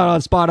is this not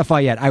on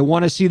Spotify yet? I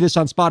want to see this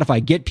on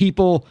Spotify. Get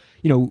people,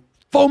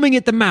 foaming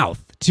at the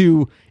mouth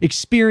to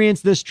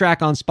experience this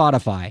track on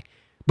Spotify.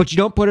 But you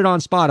don't put it on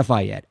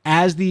Spotify yet.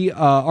 As the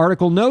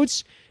article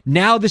notes,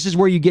 now this is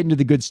where you get into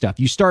the good stuff.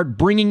 You start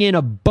bringing in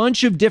a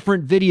bunch of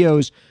different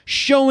videos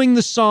showing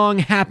the song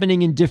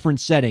happening in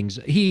different settings.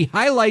 He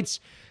highlights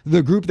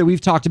the group that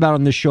we've talked about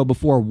on this show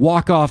before,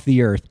 Walk Off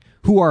the Earth,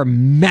 who are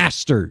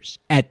masters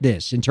at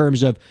this in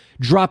terms of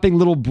dropping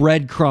little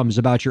breadcrumbs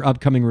about your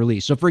upcoming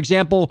release. So, for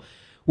example,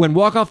 when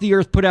Walk Off the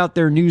Earth put out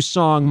their new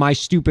song, My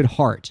Stupid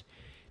Heart,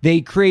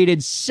 they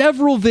created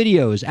several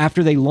videos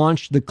after they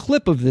launched the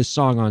clip of this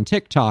song on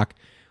TikTok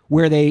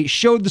where they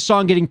showed the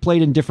song getting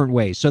played in different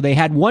ways. So they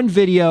had one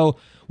video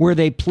where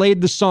they played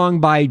the song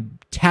by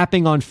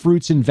tapping on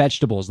fruits and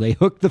vegetables. They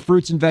hooked the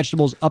fruits and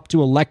vegetables up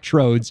to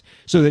electrodes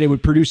so that it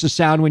would produce a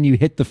sound when you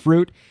hit the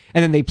fruit.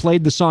 And then they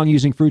played the song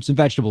using fruits and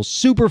vegetables.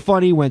 Super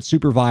funny, went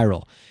super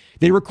viral.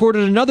 They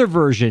recorded another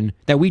version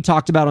that we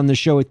talked about on the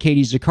show with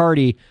Katie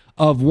Zaccardi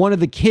of one of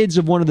the kids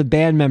of one of the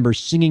band members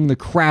singing the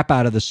crap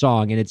out of the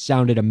song, and it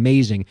sounded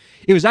amazing.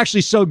 It was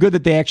actually so good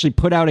that they actually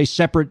put out a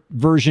separate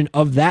version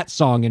of that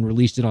song and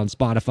released it on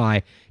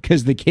Spotify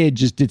because the kid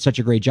just did such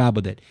a great job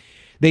with it.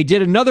 They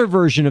did another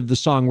version of the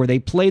song where they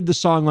played the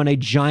song on a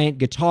giant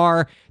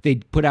guitar. They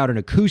put out an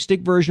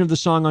acoustic version of the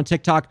song on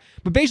TikTok.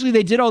 But basically,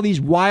 they did all these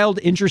wild,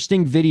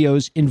 interesting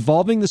videos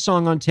involving the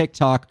song on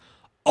TikTok,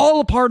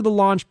 all a part of the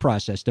launch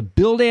process to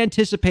build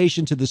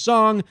anticipation to the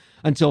song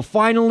until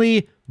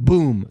finally,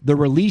 boom, the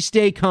release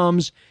day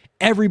comes.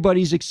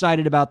 Everybody's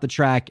excited about the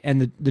track,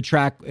 and the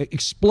track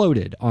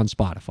exploded on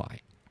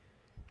Spotify.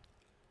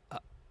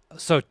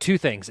 So two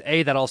things.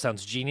 A, that all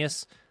sounds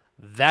genius.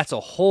 That's a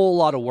whole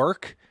lot of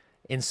work.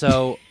 And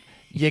so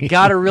you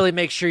got to really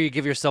make sure you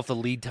give yourself the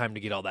lead time to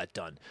get all that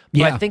done. But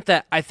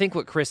Yeah. I think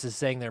what Chris is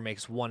saying there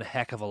makes one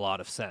heck of a lot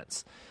of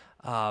sense.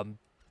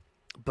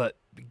 But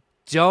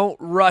don't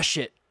rush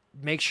it.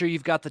 Make sure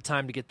you've got the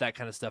time to get that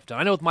kind of stuff done.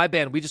 I know with my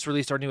band, we just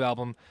released our new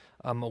album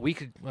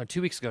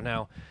 2 weeks ago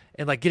now,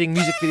 and like getting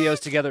music videos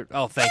together.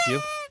 Oh, thank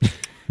you,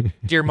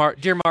 dear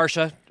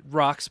Marsha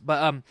rocks.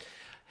 But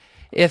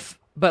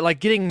like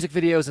getting music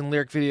videos and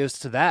lyric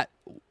videos to that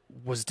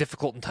was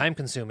difficult and time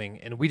consuming,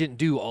 and we didn't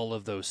do all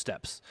of those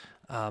steps.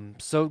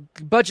 So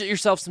budget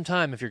yourself some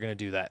time if you're going to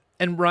do that.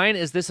 And Ryan,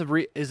 is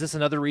this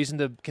another reason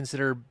to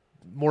consider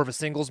more of a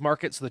singles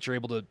market so that you're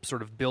able to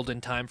sort of build in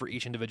time for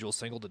each individual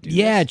single to do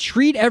Yeah, this?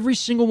 treat every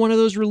single one of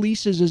those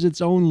releases as its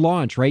own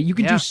launch, right? You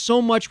can do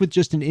so much with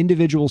just an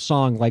individual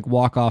song like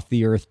Walk Off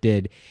the Earth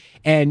did.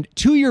 And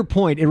to your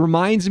point, it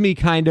reminds me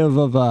kind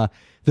of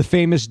the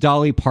famous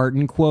Dolly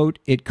Parton quote,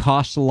 "It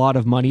costs a lot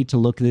of money to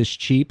look this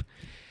cheap."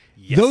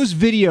 Yes. Those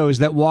videos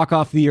that Walk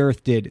Off the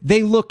Earth did,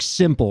 they look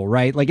simple,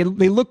 right? Like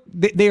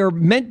they are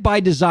meant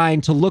by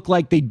design to look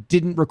like they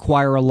didn't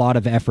require a lot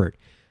of effort,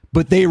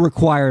 but they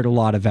required a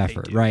lot of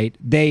effort, right?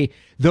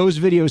 Those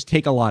videos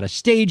take a lot of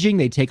staging,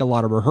 they take a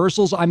lot of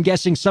rehearsals. I'm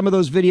guessing some of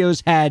those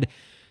videos had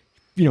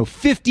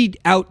 50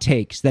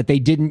 outtakes that they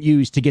didn't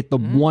use to get the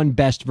one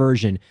best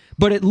version,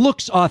 but it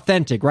looks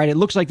authentic, right? It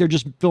looks like they're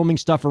just filming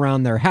stuff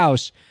around their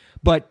house.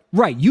 But,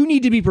 right, you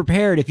need to be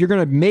prepared if you're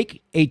going to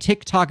make a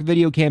TikTok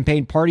video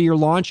campaign part of your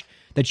launch,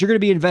 that you're going to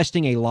be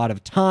investing a lot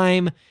of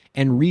time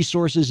and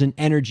resources and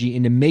energy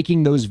into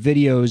making those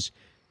videos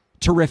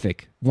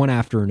terrific one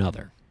after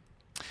another.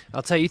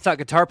 I'll tell you, you thought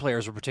guitar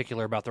players were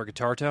particular about their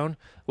guitar tone.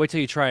 Wait till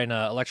you try and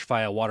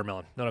electrify a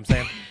watermelon. Know what I'm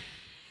saying?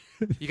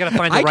 You got to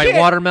find the right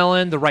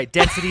watermelon, the right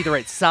density, the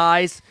right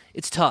size.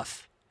 It's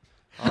tough.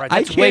 All right,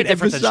 that's way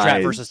different than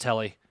Strat versus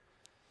Telly.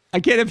 I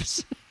can't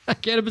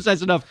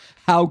emphasize enough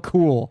how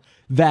cool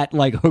that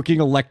like hooking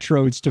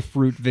electrodes to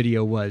fruit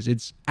video was.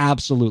 It's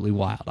absolutely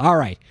wild. All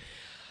right.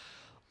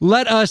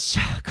 Let us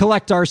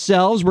collect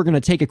ourselves. We're going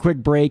to take a quick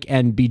break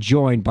and be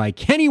joined by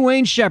Kenny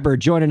Wayne Shepherd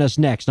joining us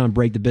next on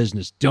Break the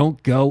Business.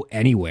 Don't go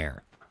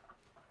anywhere.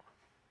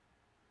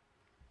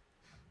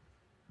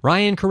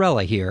 Ryan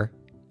Corella here.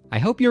 I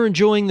hope you're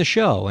enjoying the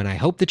show, and I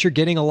hope that you're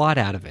getting a lot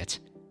out of it.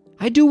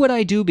 I do what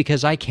I do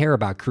because I care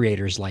about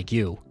creators like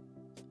you.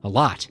 A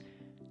lot.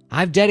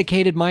 I've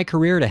dedicated my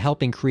career to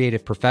helping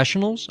creative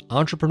professionals,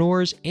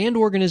 entrepreneurs, and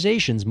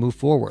organizations move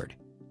forward.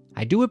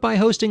 I do it by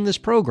hosting this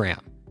program,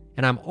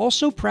 and I'm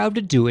also proud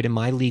to do it in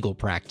my legal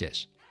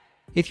practice.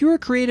 If you're a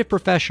creative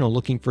professional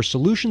looking for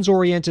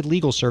solutions-oriented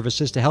legal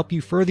services to help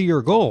you further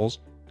your goals,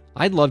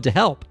 I'd love to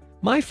help.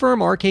 My firm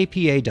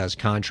RKPA does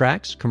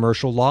contracts,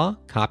 commercial law,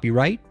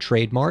 copyright,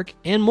 trademark,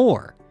 and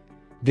more.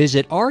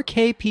 Visit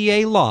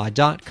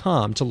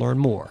rkpalaw.com to learn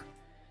more.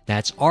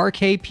 That's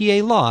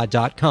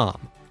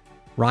rkpalaw.com.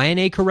 Ryan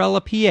A. Corella,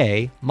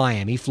 PA,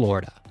 Miami,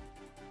 Florida.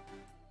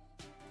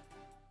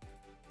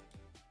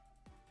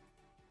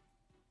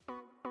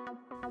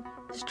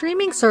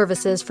 Streaming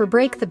services for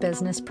Break the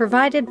Business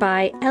provided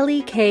by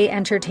LEK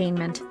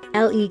Entertainment.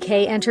 LEK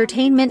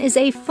Entertainment is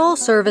a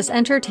full-service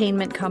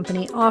entertainment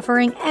company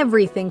offering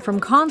everything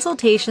from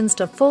consultations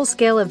to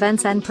full-scale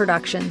events and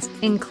productions,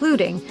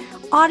 including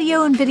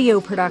audio and video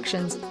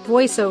productions,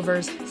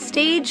 voiceovers,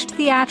 staged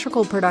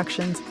theatrical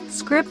productions,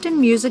 script and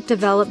music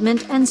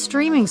development, and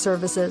streaming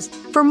services.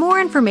 For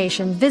more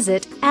information,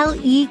 visit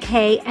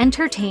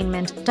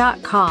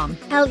lekentertainment.com.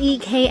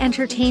 LEK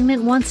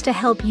Entertainment wants to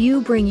help you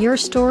bring your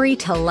story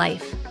to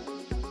life.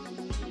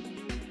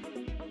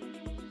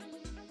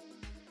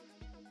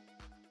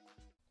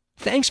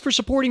 Thanks for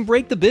supporting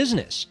Break the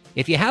Business.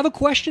 If you have a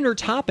question or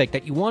topic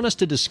that you want us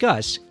to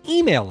discuss,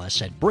 email us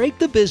at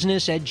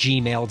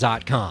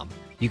breakthebusiness@gmail.com.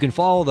 You can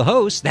follow the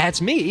host,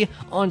 that's me,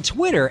 on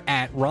Twitter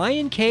at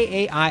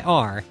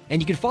RyanKAIR,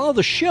 and you can follow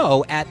the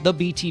show at the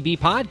BTB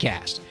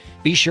Podcast.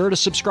 Be sure to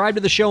subscribe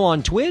to the show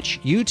on Twitch,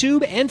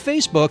 YouTube, and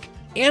Facebook,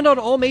 and on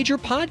all major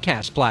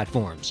podcast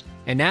platforms.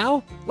 And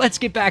now, let's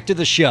get back to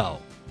the show.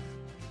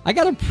 I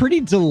got a pretty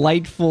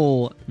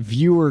delightful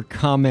viewer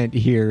comment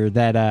here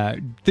that,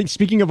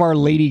 speaking of our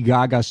Lady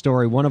Gaga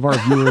story, one of our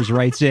viewers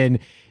writes in,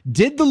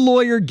 did the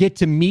lawyer get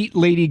to meet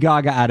Lady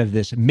Gaga out of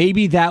this?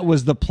 Maybe that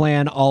was the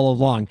plan all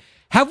along.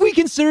 Have we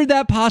considered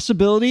that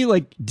possibility?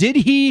 Like, did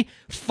he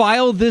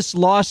file this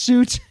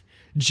lawsuit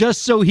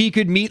just so he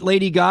could meet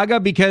Lady Gaga?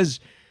 Because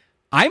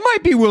I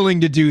might be willing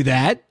to do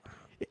that.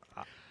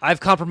 I've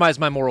compromised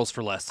my morals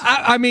for less.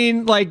 I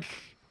mean, like,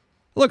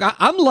 look,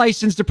 I'm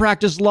licensed to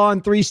practice law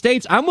in 3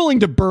 states. I'm willing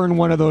to burn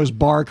one of those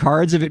bar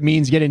cards if it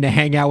means getting to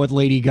hang out with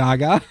Lady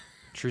Gaga.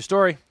 True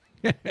story.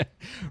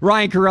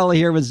 Ryan Corella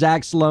here with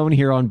Zach Sloan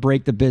here on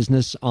Break the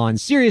Business on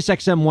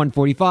SiriusXM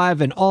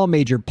 145 and all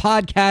major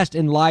podcast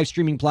and live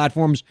streaming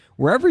platforms.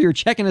 Wherever you're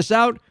checking us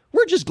out,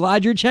 we're just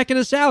glad you're checking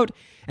us out.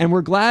 And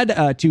we're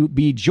glad to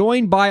be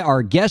joined by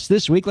our guest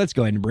this week. Let's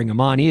go ahead and bring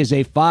him on. He is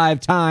a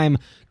 5-time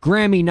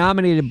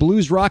Grammy-nominated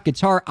blues rock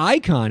guitar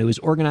icon who has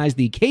organized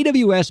the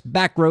KWS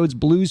Backroads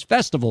Blues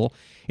Festival,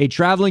 a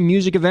traveling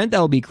music event that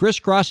will be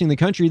crisscrossing the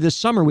country this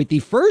summer with the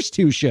first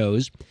 2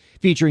 shows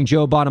featuring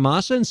Joe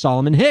Bonamassa and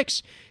Solomon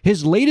Hicks.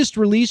 His latest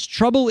release,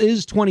 Trouble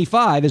Is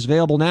 25, is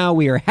available now.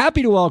 We are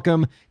happy to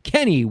welcome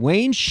Kenny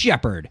Wayne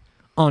Shepherd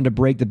on to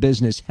Break the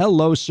Business.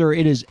 Hello, sir.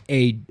 It is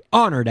an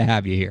honor to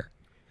have you here.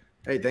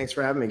 Hey, thanks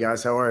for having me,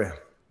 guys. How are you?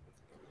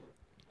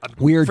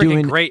 We are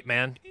doing great,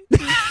 man.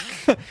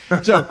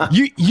 So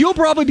you'll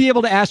probably be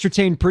able to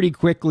ascertain pretty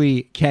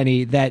quickly,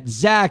 Kenny, that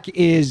Zach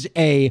is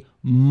a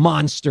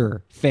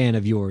monster fan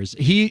of yours.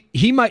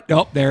 He might.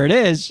 Oh, there it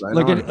is. Right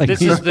Look on. at like,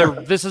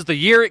 This is the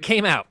year it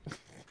came out.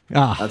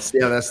 That's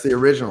the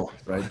original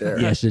right there.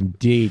 Yes,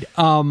 indeed.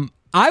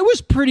 I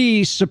was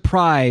pretty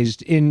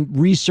surprised in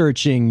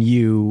researching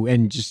you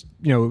and just,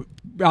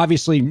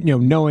 obviously,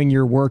 knowing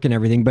your work and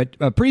everything, but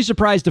pretty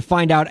surprised to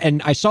find out.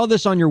 And I saw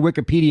this on your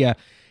Wikipedia.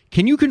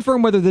 Can you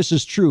confirm whether this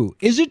is true?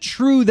 Is it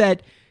true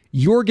that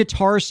your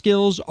guitar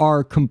skills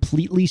are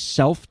completely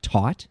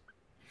self-taught?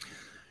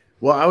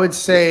 Well, I would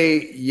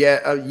say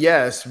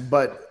yes,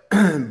 but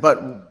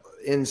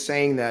in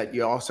saying that,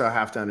 you also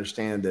have to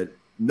understand that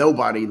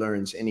nobody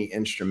learns any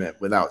instrument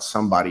without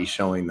somebody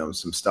showing them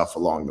some stuff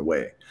along the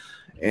way.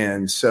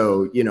 And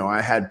so,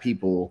 I had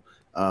people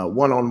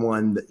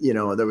one-on-one,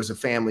 there was a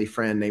family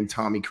friend named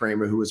Tommy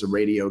Kramer who was a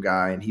radio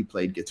guy, and he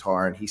played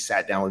guitar, and he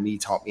sat down with me,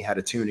 taught me how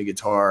to tune a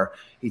guitar.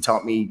 He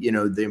taught me,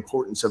 the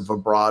importance of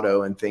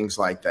vibrato and things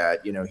like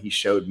that. He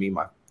showed me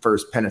my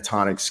first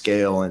pentatonic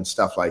scale and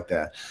stuff like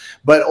that.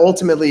 But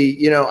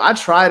ultimately, I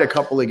tried a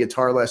couple of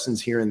guitar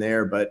lessons here and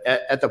there, but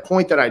at the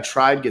point that I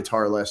tried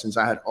guitar lessons,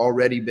 I had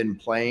already been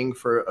playing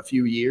for a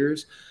few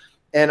years.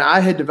 And I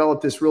had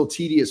developed this real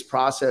tedious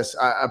process.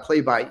 I play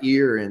by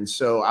ear. And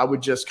so I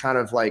would just kind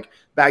of like,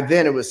 back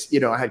then it was,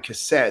 I had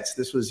cassettes.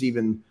 This was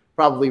even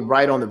probably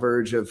right on the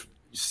verge of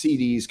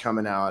CDs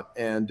coming out.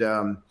 And,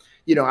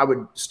 I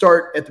would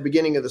start at the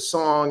beginning of the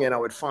song, and I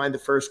would find the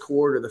first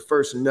chord or the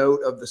first note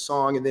of the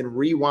song, and then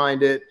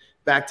rewind it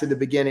back to the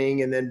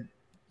beginning, and then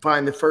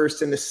find the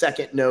first and the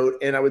second note.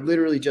 And I would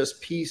literally just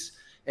piece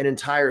an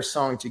entire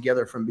song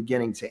together from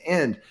beginning to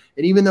end.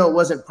 And even though it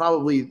wasn't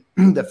probably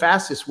the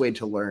fastest way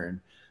to learn,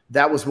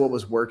 that was what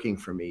was working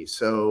for me.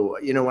 So,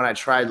 when I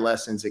tried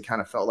lessons, it kind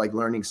of felt like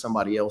learning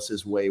somebody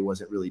else's way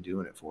wasn't really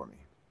doing it for me.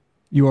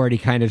 You already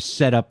kind of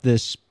set up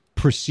this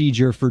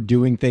procedure for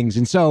doing things.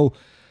 And so,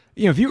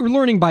 if you were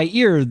learning by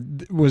ear,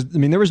 there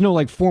was no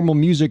like formal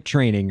music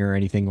training or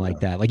anything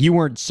like that. Like you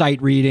weren't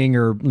sight reading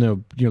or,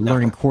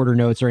 learning quarter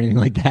notes or anything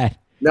like that.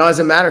 No, as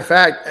a matter of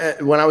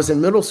fact, when I was in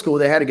middle school,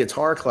 they had a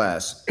guitar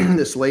class.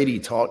 This lady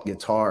taught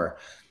guitar.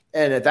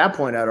 And at that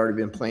point, I'd already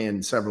been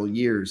playing several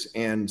years.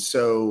 And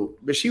so,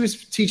 but she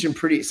was teaching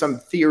some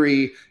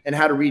theory and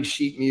how to read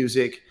sheet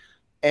music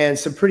and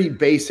some pretty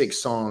basic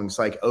songs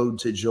like Ode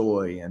to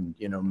Joy and,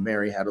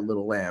 Mary Had a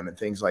Little Lamb and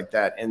things like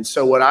that. And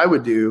so what I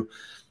would do,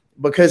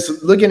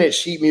 because looking at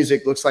sheet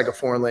music looks like a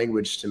foreign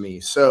language to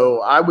me.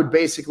 So I would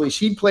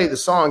she'd play the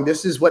song.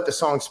 This is what the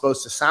song's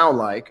supposed to sound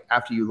like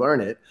after you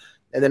learn it.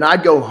 And then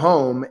I'd go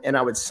home and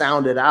I would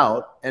sound it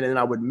out, and then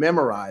I would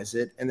memorize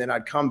it. And then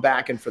I'd come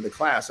back, and for the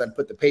class, I'd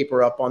put the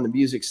paper up on the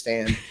music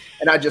stand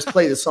and I'd just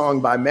play the song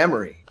by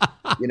memory.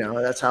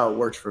 That's how it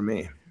worked for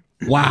me.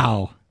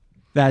 Wow.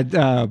 That,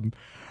 all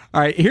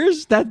right,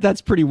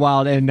 that's pretty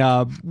wild. And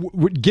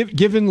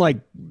given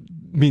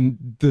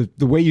the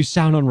way you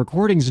sound on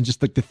recordings and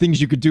just like the things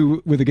you could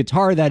do with a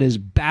guitar, that is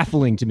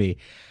baffling to me.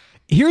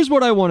 Here's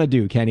what I want to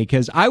do, Kenny,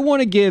 because I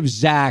want to give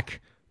Zach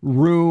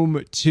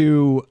room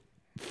to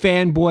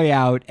fanboy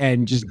out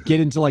and just get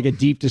into like a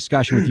deep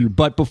discussion with you.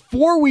 But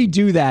before we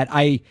do that,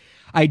 I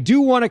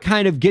do want to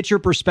kind of get your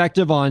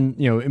perspective on,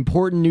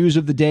 important news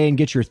of the day and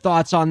get your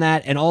thoughts on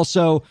that. And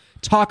also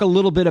talk a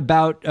little bit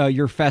about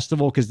your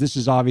festival, because this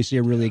is obviously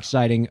a really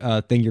exciting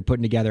thing you're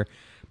putting together.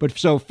 But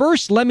so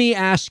first, let me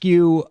ask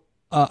you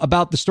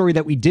about the story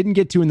that we didn't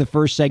get to in the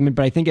first segment,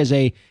 but I think as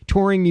a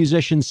touring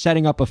musician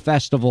setting up a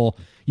festival,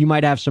 you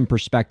might have some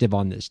perspective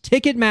on this.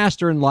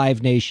 Ticketmaster and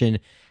Live Nation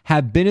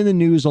have been in the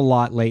news a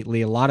lot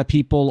lately. A lot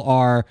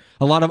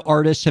of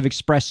artists have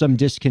expressed some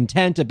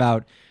discontent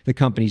about the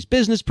company's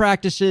business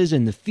practices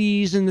and the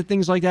fees and the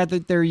things like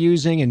that they're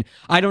using. And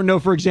I don't know,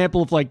 for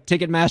example, if like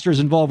Ticketmaster is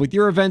involved with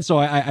your event, so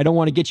I don't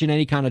want to get you in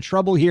any kind of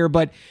trouble here,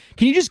 but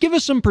can you just give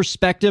us some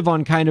perspective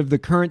on kind of the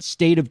current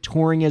state of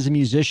touring as a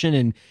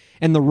musician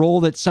and the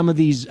role that some of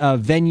these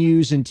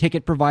venues and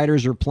ticket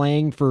providers are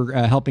playing for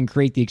helping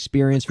create the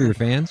experience for your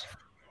fans?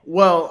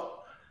 Well,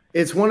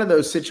 it's one of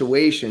those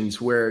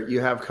situations where you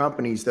have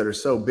companies that are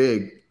so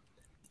big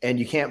and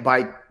you can't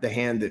bite the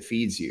hand that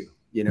feeds you.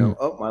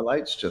 Oh, my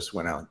lights just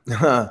went out.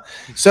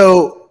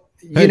 So,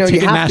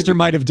 Ticketmaster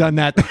might have done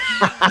that.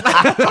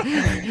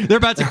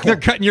 They're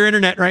cutting your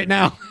internet right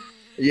now.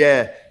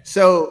 Yeah.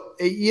 So,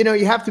 you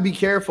have to be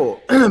careful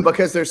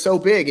because they're so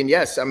big. And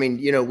yes,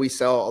 we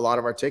sell a lot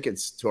of our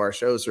tickets to our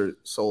shows are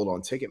sold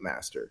on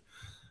Ticketmaster.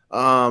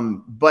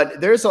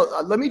 But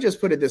let me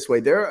just put it this way.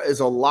 There is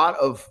a lot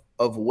of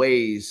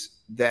ways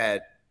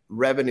that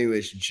revenue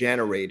is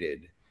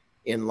generated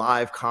in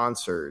live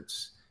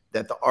concerts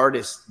that the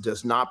artist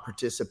does not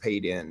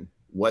participate in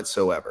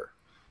whatsoever.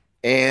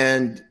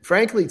 And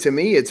frankly, to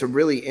me, it's a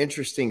really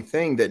interesting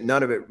thing that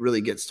none of it really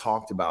gets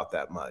talked about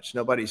that much.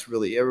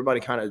 Everybody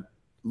kind of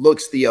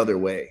looks the other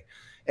way.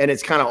 And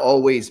it's kind of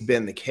always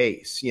been the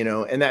case,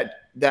 and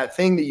that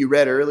thing that you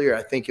read earlier,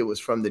 I think it was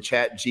from the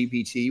Chat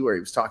GPT where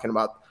he was talking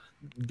about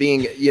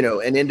being,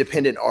 an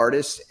independent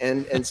artist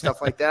and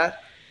stuff like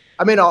that.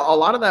 A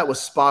lot of that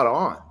was spot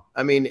on.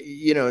 I mean,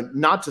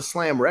 not to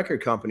slam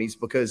record companies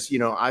because,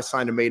 I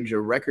signed a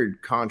major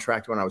record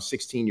contract when I was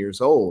 16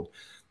 years old.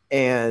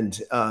 And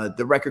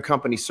the record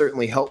company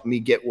certainly helped me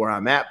get where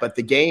I'm at. But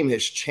the game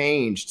has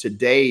changed.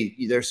 Today,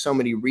 there's so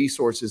many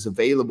resources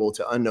available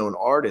to unknown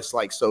artists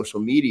like social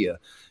media,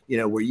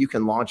 where you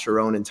can launch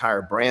your own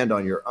entire brand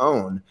on your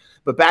own.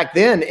 But back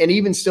then, and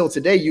even still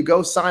today, you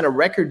go sign a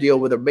record deal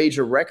with a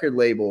major record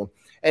label.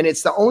 And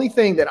it's the only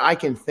thing that I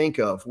can think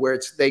of where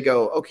they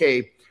go,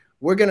 okay,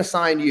 we're going to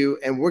sign you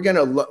and we're going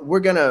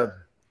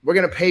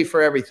to pay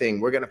for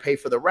everything. We're going to pay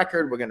for the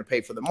record. We're going to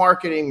pay for the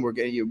marketing. We're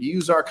going to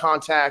use our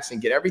contacts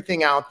and get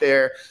everything out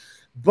there.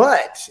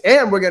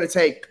 And we're going to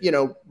take,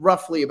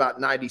 roughly about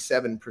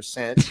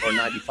 97% or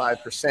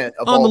 95%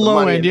 of all the low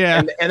money. End,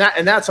 yeah.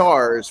 And that's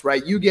ours,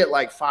 right? You get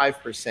like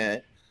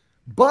 5%,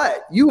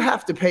 but you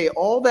have to pay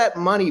all that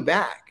money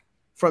back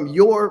from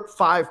your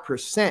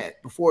 5%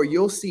 before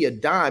you'll see a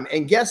dime.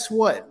 And guess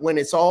what? When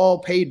it's all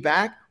paid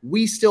back,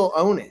 we still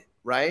own it,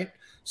 right?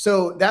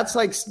 So that's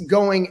like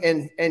going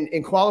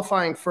and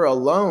qualifying for a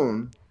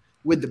loan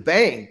with the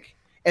bank.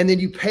 And then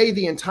you pay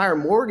the entire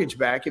mortgage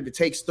back if it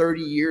takes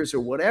 30 years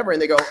or whatever.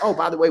 And they go, oh,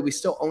 by the way, we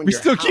still own your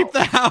house. We still keep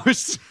the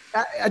house.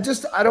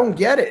 I don't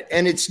get it.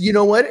 And it's, you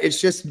know what?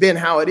 It's just been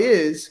how it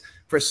is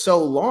for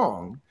so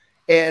long.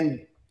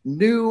 And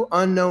new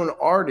unknown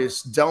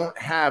artists don't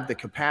have the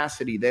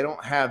capacity. They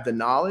don't have the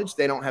knowledge.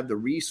 They don't have the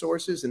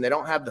resources, and they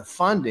don't have the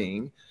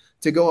funding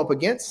to go up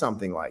against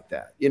something like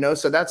that,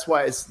 so that's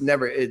why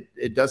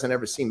it doesn't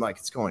ever seem like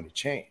it's going to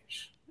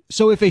change.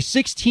 So if a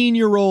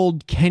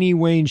 16-year-old Kenny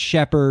Wayne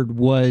Shepherd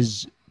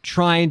was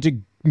trying to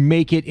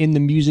make it in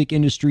the music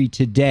industry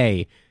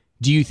today,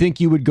 do you think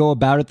you would go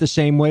about it the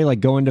same way,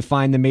 like going to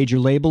find the major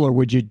label, or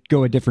would you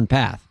go a different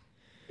path?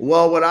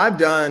 Well, what I've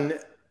done,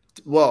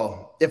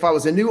 if I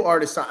was a new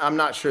artist, I'm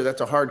not sure.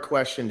 That's a hard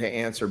question to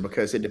answer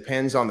because it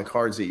depends on the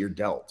cards that you're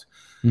dealt.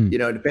 It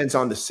depends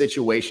on the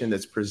situation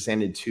that's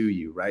presented to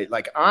you, right?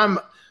 Like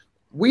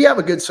we have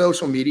a good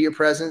social media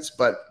presence,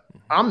 but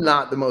I'm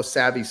not the most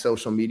savvy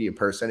social media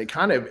person. It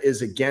kind of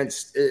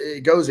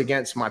it goes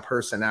against my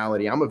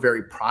personality. I'm a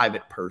very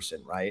private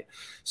person, right?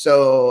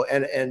 So,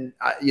 and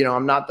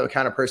I'm not the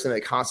kind of person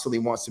that constantly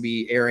wants to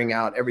be airing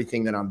out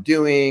everything that I'm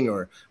doing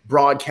or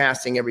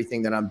broadcasting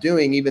everything that I'm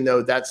doing, even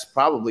though that's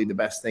probably the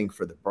best thing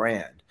for the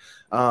brand.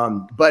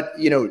 But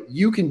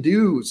you can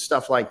do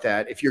stuff like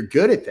that. If you're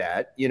good at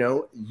that,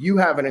 you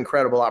have an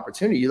incredible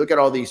opportunity. You look at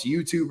all these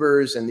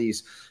YouTubers and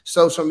these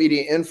social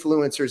media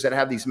influencers that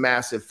have these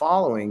massive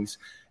followings,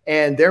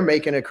 and they're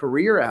making a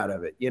career out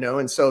of it,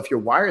 And so if you're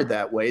wired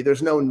that way,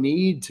 there's no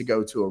need to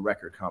go to a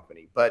record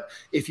company. But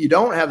if you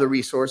don't have the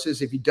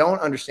resources, if you don't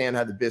understand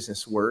how the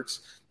business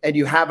works, and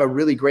you have a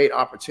really great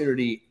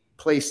opportunity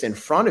placed in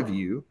front of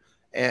you,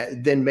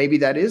 then maybe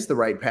that is the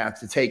right path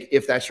to take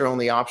if that's your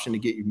only option to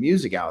get your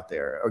music out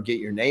there or get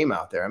your name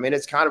out there. I mean,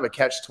 it's kind of a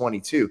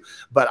catch-22.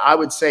 But I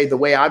would say the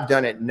way I've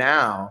done it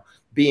now,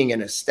 being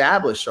an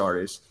established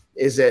artist,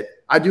 is that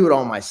I do it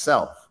all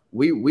myself.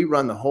 We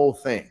run the whole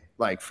thing,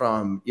 like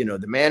from,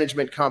 the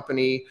management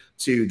company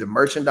to the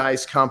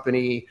merchandise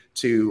company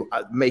to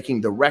making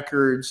the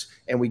records.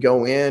 And we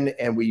go in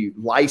and we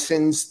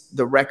license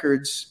the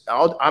records.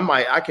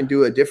 I can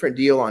do a different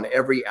deal on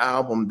every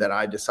album that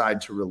I decide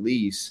to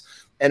release.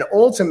 And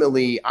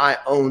ultimately, I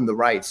own the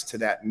rights to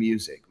that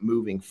music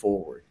moving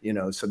forward,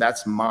 so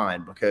that's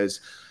mine because,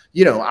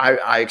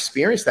 I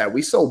experienced that.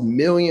 We sold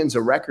millions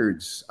of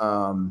records,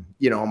 on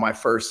my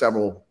first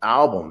several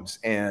albums.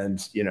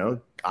 And,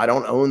 I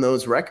don't own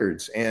those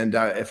records. And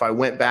if I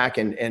went back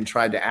and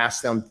tried to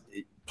ask them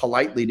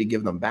politely to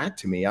give them back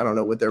to me, I don't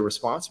know what their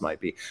response might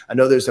be. I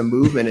know there's a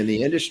movement in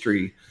the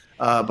industry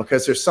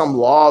because there's some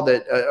law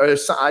that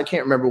I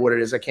can't remember what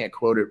it is. I can't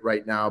quote it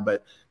right now,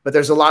 but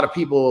there's a lot of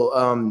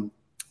people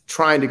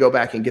trying to go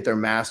back and get their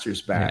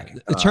masters back. Yeah,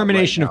 the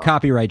termination of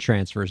copyright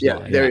transfers. Yeah,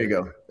 there you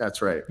go.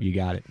 That's right. You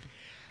got it.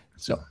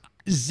 So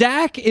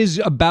Zach is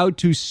about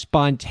to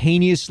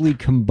spontaneously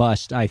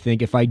combust, I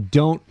think, if I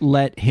don't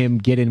let him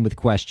get in with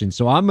questions.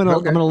 So I'm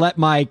gonna let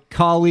my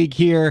colleague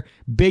here,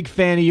 big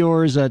fan of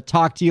yours,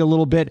 talk to you a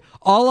little bit.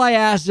 All I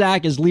ask,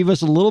 Zach, is leave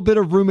us a little bit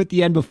of room at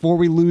the end before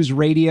we lose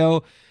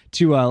radio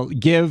to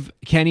give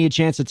Kenny a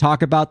chance to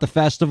talk about the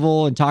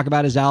festival and talk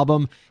about his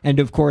album, and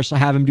of course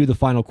have him do the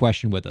final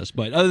question with us.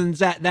 But other than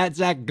that,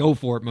 Zach, go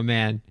for it, my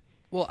man.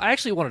 Well, I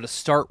actually wanted to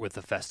start with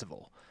the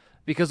festival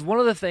because one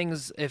of the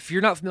things, if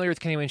you're not familiar with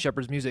Kenny Wayne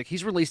Shepherd's music,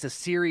 he's released a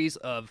series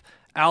of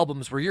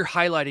albums where you're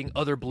highlighting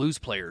other blues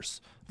players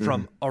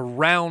from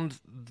around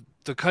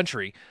the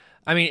country.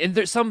 I mean, and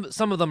there's some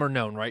of them are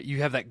known, right?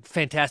 You have that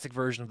fantastic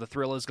version of The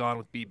Thrill Is Gone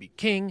with B.B.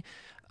 King.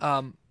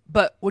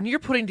 But when you're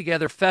putting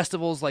together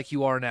festivals like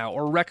you are now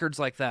or records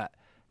like that,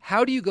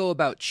 how do you go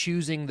about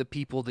choosing the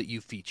people that you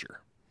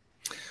feature?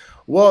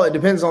 Well, it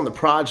depends on the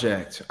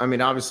project. I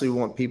mean, obviously we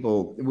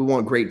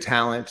want great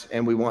talent,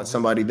 and we want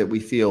somebody that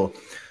we feel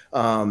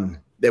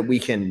that we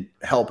can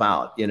help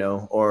out,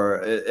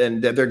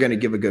 and that they're going to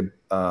give a good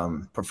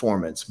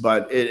performance.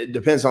 But it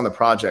depends on the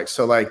project.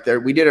 So like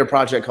we did a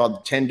project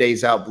called 10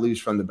 Days Out Blues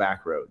from the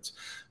Back Roads.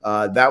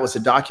 That was a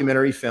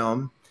documentary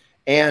film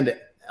and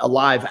a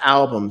live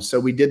album. So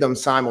we did them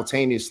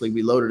simultaneously.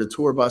 We loaded a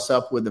tour bus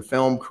up with the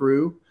film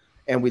crew,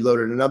 and we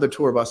loaded another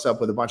tour bus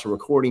up with a bunch of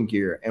recording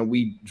gear. And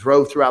we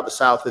drove throughout the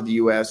south of the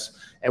U.S.,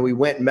 and we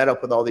went and met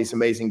up with all these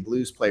amazing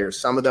blues players.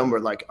 Some of them were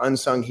like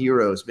unsung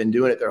heroes, been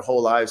doing it their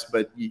whole lives,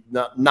 but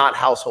not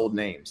household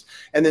names.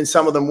 And then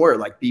some of them were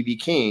like B.B.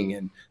 King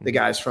and the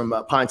guys from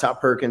Pine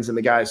Top Perkins and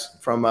the guys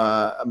from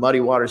Muddy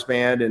Waters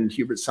Band and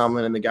Hubert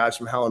Sumlin and the guys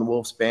from Helen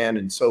Wolf's band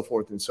and so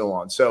forth and so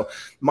on. So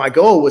my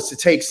goal was to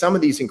take some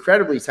of these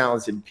incredibly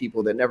talented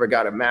people that never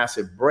got a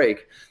massive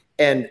break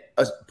and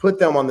put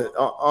them on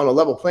a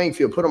level playing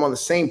field, put them on the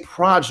same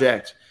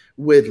project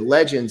with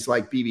legends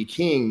like B.B.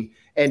 King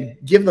and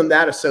give them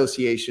that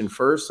association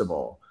first of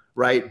all,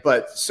 right?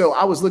 But so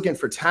I was looking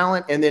for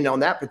talent. And then on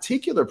that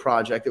particular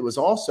project, it was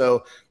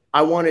also,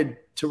 I wanted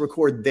to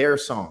record their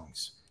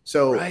songs.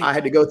 So I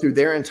had to go through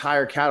their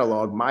entire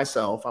catalog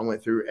myself. I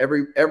went through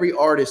every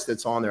artist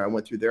that's on there. I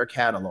went through their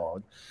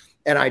catalog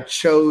and I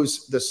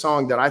chose the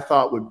song that I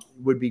thought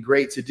would be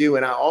great to do.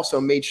 And I also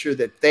made sure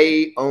that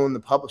they own the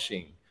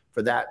publishing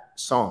for that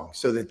song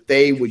so that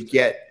they would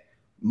get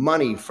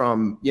money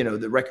from,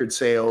 the record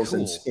sales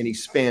and any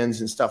spins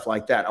and stuff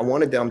like that. I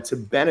wanted them to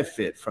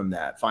benefit from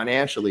that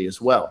financially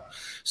as well.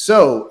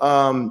 So,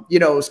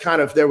 it was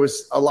kind of, there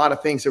was a lot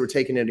of things that were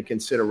taken into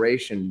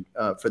consideration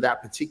for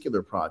that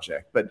particular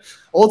project. But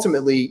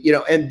ultimately,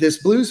 and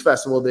this blues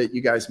festival that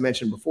you guys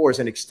mentioned before is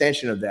an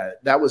extension of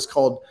that. That was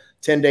called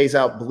 10 Days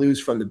Out Blues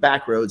from the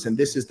Backroads, and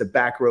this is the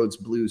Backroads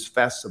Blues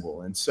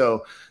Festival. And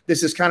so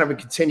this is kind of a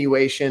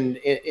continuation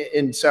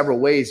in several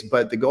ways,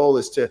 but the goal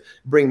is to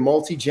bring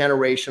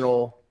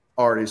multi-generational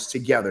artists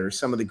together,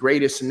 some of the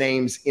greatest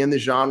names in the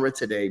genre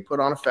today, put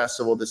on a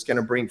festival that's going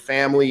to bring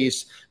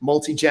families,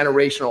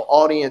 multi-generational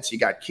audience. You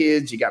got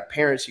kids, you got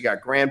parents, you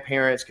got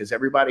grandparents, because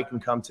everybody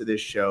can come to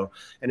this show,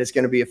 and it's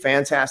going to be a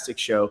fantastic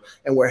show.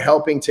 And we're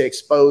helping to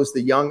expose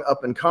the young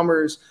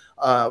up-and-comers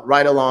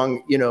right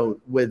along,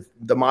 with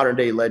the modern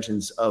day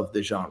legends of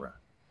the genre.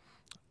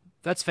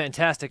 That's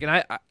fantastic.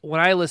 And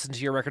when I listened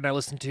to your record, I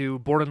listened to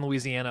Born in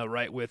Louisiana,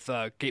 right, with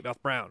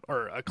Gatemouth Brown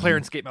or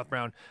Clarence Gatemouth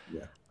Brown.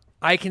 Yeah.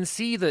 I can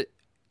see that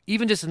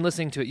even just in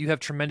listening to it, you have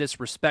tremendous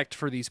respect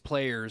for these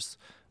players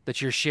that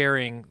you're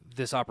sharing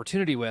this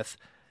opportunity with.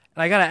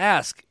 And I got to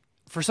ask,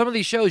 for some of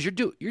these shows, you're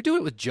doing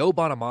it with Joe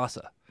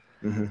Bonamassa.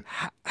 Mm-hmm.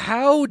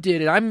 How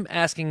did it? I'm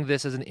asking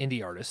this as an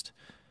indie artist.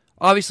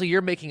 Obviously,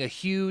 you're making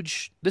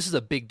this is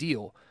a big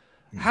deal.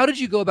 How did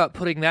you go about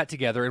putting that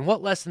together, and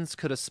what lessons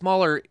could a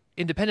smaller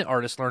independent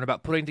artist learn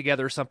about putting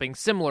together something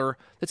similar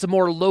that's a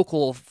more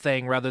local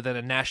thing rather than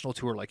a national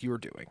tour like you were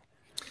doing?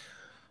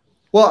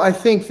 Well, I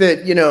think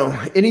that,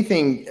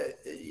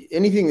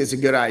 anything that's a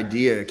good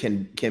idea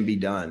can be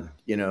done.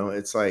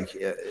 It's like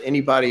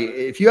anybody,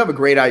 if you have a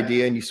great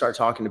idea and you start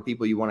talking to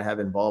people you want to have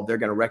involved, they're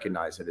going to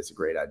recognize that it's a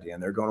great idea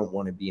and they're going to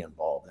want to be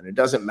involved. And it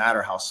doesn't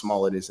matter how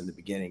small it is in the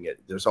beginning,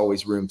 there's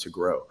always room to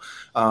grow.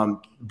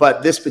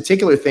 But this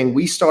particular thing,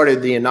 we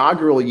started, the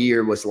inaugural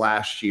year was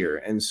last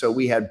year. And so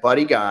we had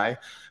Buddy Guy,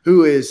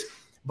 who is,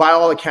 by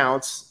all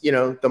accounts,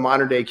 the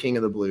modern day king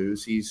of the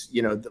blues. He's,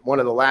 one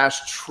of the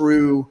last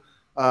true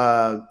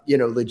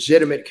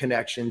legitimate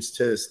connections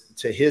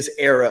to his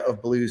era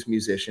of blues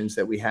musicians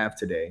that we have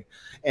today.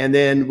 And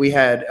then we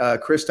had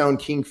Christone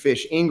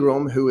Kingfish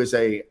Ingram, who is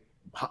a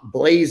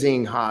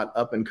blazing hot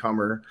up and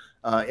comer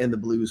in the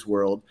blues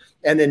world.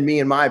 And then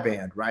me and my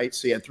band, right?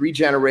 So you had three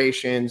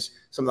generations,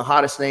 some of the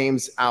hottest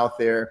names out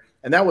there.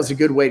 And that was a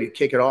good way to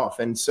kick it off.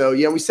 And so,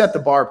 we set the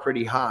bar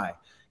pretty high.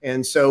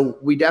 And so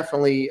we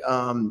definitely,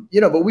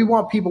 but we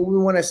want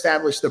to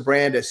establish the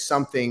brand as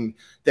something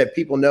that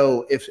people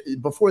know, if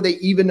before they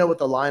even know what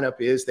the lineup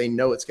is, they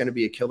know it's going to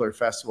be a killer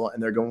festival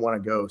and they're going to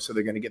want to go. So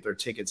they're going to get their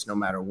tickets no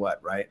matter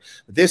what. Right.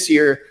 But this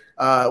year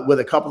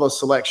with a couple of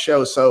select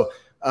shows. So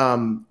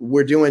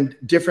we're doing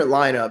different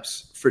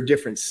lineups for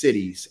different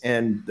cities.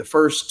 And the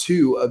first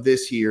two of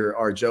this year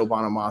are Joe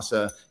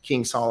Bonamassa,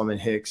 King Solomon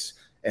Hicks,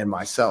 and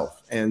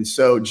myself. And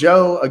so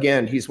Joe,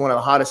 again, he's one of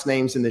the hottest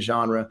names in the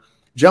genre.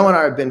 Joe and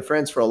I have been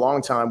friends for a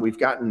long time. We've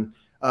gotten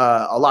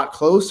a lot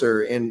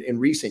closer in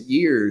recent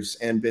years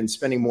and been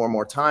spending more and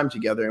more time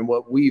together. And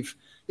what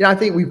I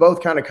think we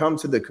both kind of come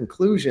to the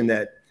conclusion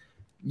that,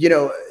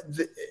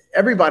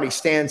 everybody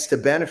stands to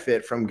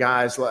benefit from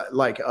guys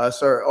like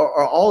us or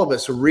all of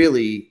us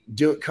really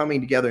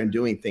coming together and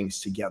doing things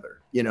together,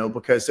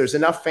 because there's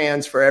enough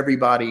fans for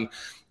everybody.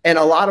 And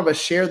a lot of us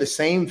share the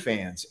same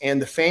fans, and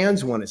the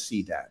fans want to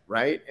see that,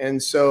 right?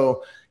 And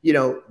so,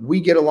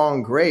 we get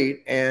along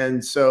great.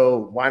 And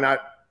so why not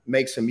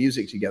make some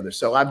music together?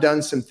 So I've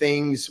done some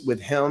things with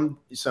him,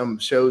 some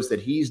shows that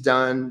he's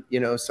done,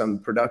 some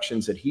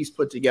productions that he's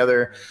put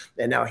together.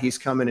 And now he's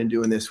coming and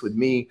doing this with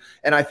me.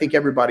 And I think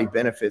everybody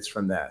benefits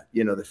from that.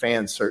 The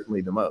fans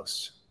certainly the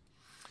most.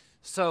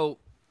 So,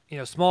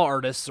 small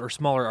artists or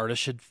smaller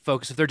artists should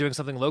focus, if they're doing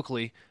something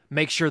locally,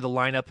 make sure the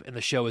lineup and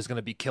the show is going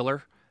to be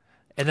killer.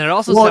 And then it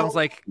also sounds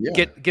like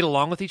get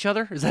along with each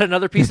other. Is that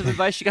another piece of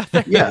advice you got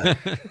there? Yeah.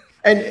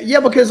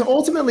 And because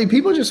ultimately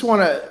people just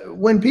want to,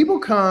 when people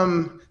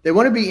come they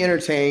want to be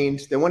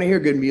entertained. They want to hear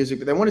good music,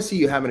 but they want to see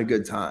you having a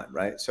good time,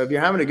 right? So if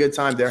you're having a good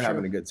time, they're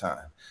having a good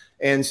time.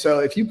 And so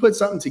if you put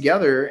something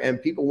together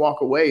and people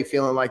walk away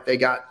feeling like they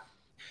got,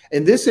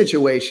 in this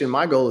situation,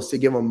 my goal is to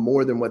give them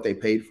more than what they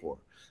paid for.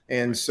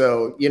 And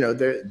so,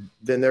 then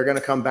they're going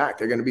to come back.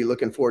 They're going to be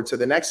looking forward to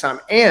the next time,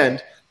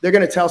 and they're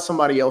going to tell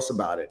somebody else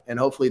about it. And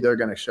hopefully they're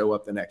going to show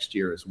up the next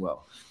year as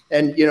well.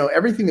 And,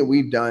 everything that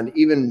we've done,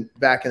 even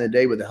back in the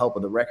day with the help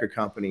of the record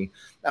company,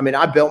 I mean,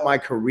 I built my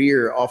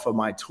career off of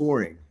my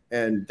touring.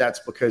 And that's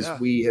because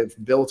we have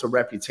built a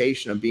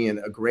reputation of being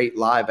a great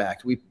live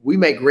act. We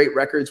make great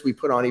records. We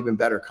put on even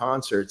better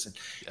concerts.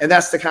 And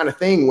that's the kind of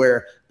thing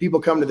where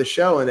people come to the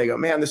show and they go,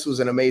 man, this was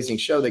an amazing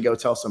show. They go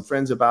tell some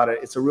friends about it.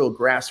 It's a real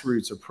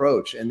grassroots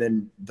approach. And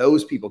then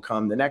those people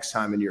come the next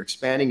time and you're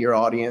expanding your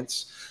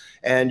audience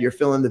and you're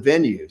filling the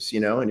venues,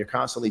 and you're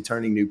constantly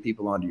turning new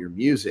people onto your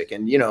music.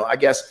 And, I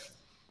guess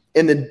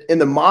in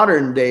the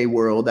modern day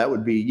world, that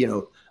would be,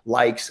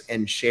 likes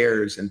and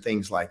shares and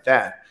things like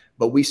that.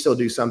 But we still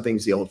do some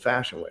things the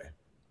old-fashioned way.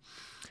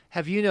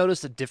 Have you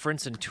noticed a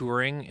difference in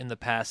touring in the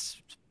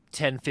past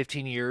 10,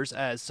 15 years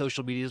as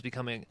social media is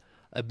becoming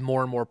a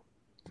more and more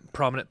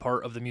prominent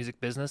part of the music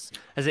business?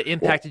 Has it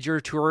impacted your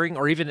touring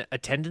or even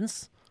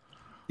attendance?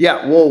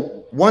 Yeah,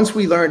 well, once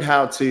we learned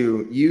how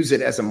to use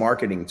it as a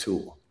marketing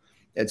tool,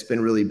 it's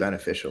been really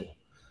beneficial.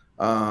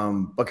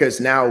 Because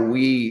now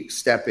we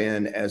step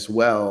in as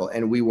well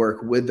and we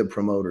work with the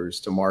promoters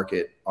to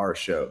market our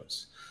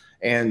shows.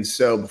 And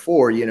so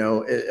before,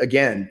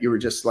 again, you were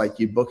just like,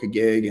 you'd book a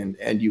gig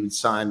and you would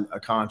sign a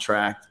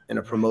contract and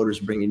a promoter's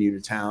bringing you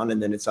to town,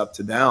 and then it's up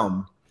to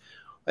them.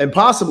 And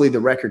possibly the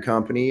record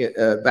company,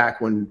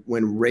 back when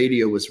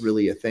radio was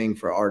really a thing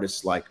for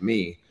artists like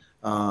me,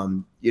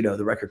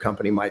 the record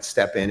company might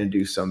step in and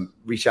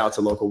reach out to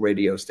local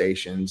radio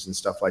stations and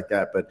stuff like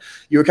that. But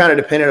you were kind of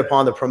dependent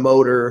upon the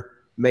promoter,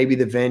 maybe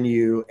the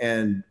venue,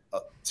 and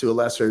to a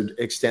lesser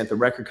extent, the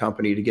record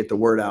company to get the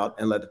word out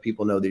and let the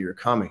people know that you're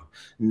coming.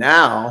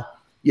 Now,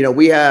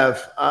 we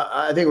have,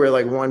 I think we're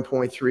like 1.3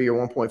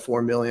 or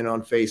 1.4 million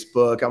on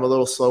Facebook. I'm a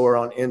little slower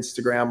on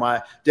Instagram.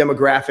 My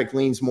demographic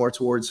leans more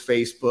towards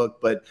Facebook,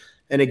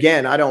 and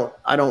again, I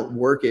don't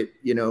work it,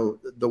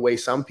 the way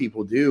some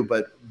people do,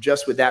 but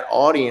just with that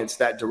audience,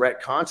 that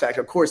direct contact,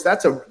 of course,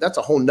 that's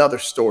a whole nother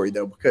story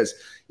though, because,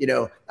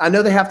 I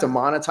know they have to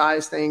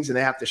monetize things and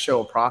they have to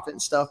show a profit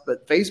and stuff,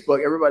 but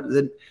Facebook,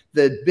 everybody,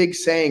 the big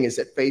saying is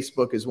that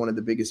Facebook is one of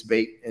the biggest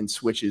bait and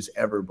switches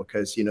ever,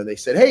 because, they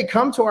said, hey,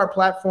 come to our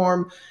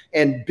platform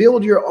and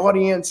build your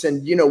audience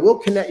and, we'll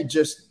connect,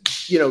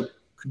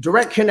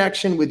 direct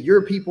connection with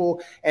your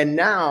people. And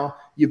now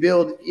you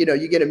build, you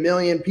get 1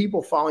 million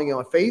people following you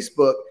on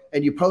Facebook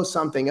and you post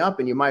something up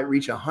and you might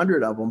reach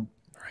 100 of them,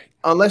 right?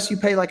 Unless you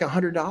pay like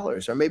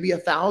 $100 or maybe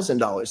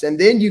 $1,000. And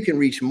then you can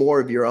reach more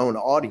of your own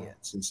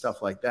audience and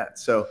stuff like that.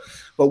 So,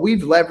 but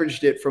we've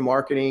leveraged it for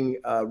marketing,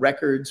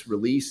 records,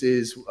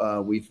 releases.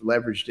 We've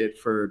leveraged it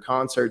for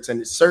concerts, and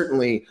it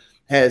certainly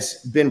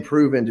has been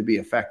proven to be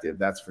effective,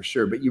 that's for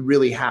sure. But you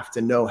really have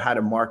to know how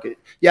to market.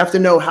 You have to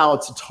know how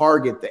to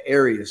target the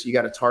areas. You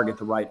got to target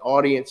the right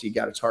audience. You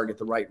got to target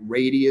the right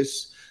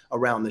radius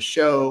around the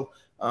show.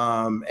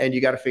 And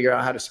you got to figure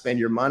out how to spend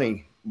your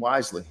money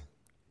wisely.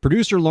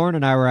 Producer Lauren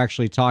and I were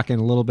actually talking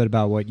a little bit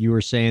about what you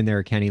were saying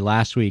there, Kenny,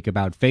 last week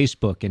about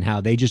Facebook and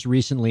how they just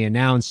recently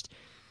announced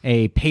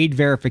a paid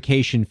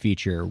verification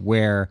feature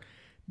where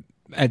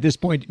at this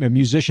point,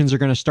 musicians are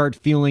going to start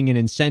feeling an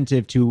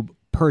incentive to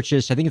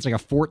purchase, I think it's like a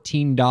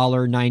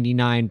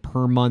 $14.99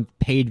 per month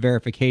paid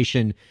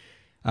verification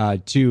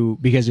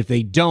because if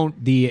they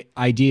don't, the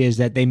idea is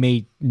that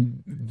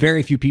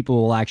very few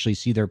people will actually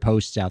see their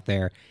posts out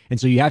there. And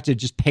so you have to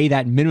just pay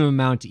that minimum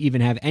amount to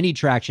even have any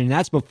traction. And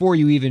that's before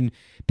you even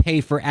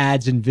pay for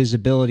ads and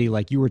visibility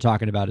like you were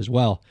talking about as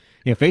well.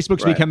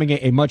 Facebook's becoming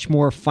a much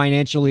more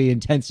financially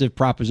intensive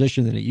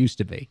proposition than it used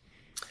to be.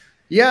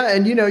 Yeah,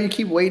 and you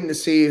keep waiting to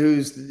see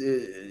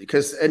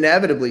because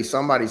inevitably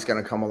somebody's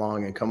going to come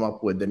along and come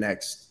up with the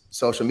next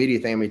social media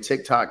thing. I mean,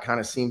 TikTok kind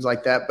of seems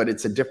like that, but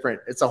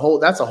that's a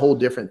whole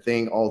different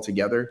thing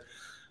altogether.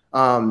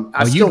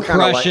 You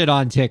crush it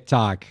on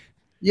TikTok.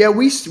 Yeah,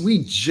 we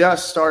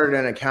just started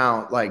an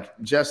account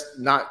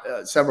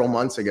not several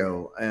months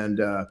ago,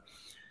 and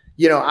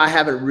I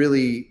haven't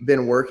really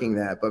been working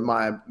that, but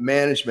my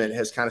management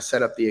has kind of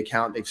set up the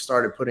account. They've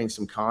started putting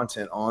some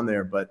content on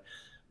there,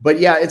 But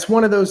yeah, it's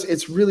one of those,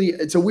 it's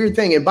a weird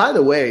thing. And by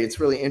the way, it's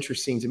really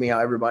interesting to me how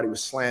everybody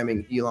was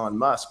slamming Elon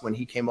Musk when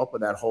he came up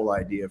with that whole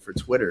idea for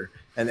Twitter.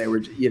 And they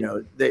were,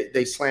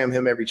 they slam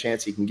him every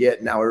chance he can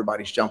get. Now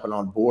everybody's jumping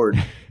on board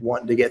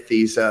wanting to get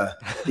these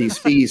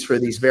fees for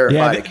these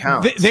verified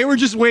accounts. They were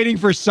just waiting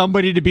for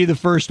somebody to be the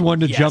first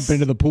one to jump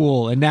into the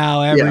pool. And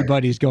now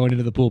everybody's going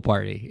into the pool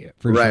party.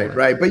 For sure.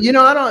 Right. But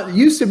it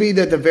used to be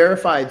that the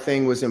verified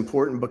thing was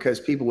important because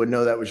people would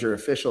know that was your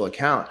official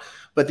account.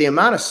 But the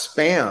amount of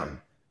spam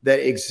that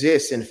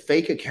exists in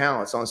fake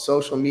accounts on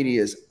social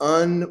media is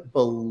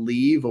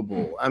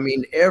unbelievable. I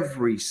mean,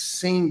 every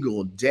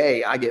single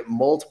day I get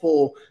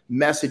multiple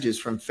messages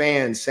from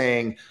fans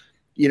saying,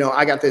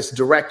 I got this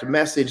direct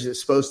message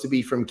that's supposed to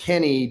be from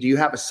Kenny. Do you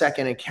have a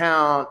second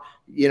account?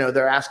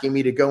 They're asking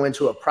me to go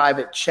into a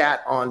private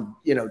chat on,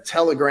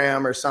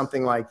 Telegram or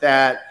something like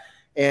that.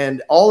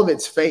 And all of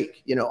it's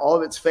fake, all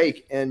of it's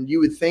fake. And you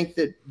would think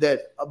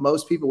that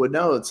most people would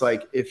know. It's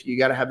like, if you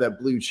got to have that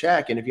blue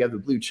check, and if you have the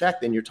blue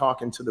check, then you're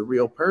talking to the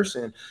real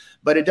person.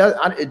 But it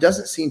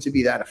doesn't seem to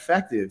be that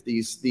effective.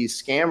 These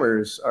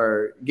scammers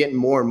are getting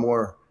more and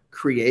more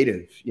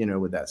creative,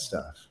 with that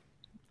stuff.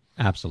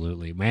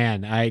 Absolutely,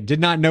 man. I did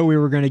not know we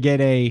were going to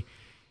get a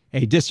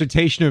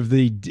dissertation of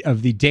the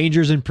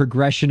dangers and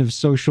progression of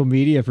social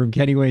media from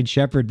Kenny Wayne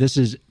Shepherd. This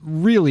is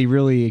really,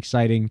 really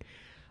exciting,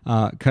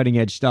 cutting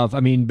edge stuff. I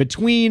mean,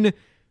 between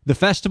the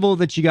festival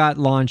that you got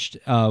launched,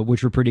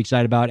 which we're pretty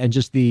excited about, and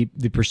just the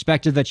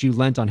perspective that you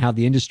lent on how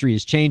the industry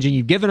is changing,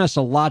 you've given us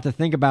a lot to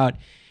think about.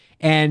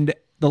 And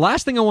the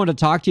last thing I want to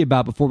talk to you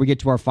about before we get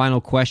to our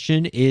final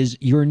question is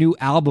your new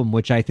album,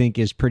 which I think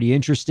is pretty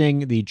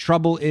interesting. The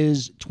Trouble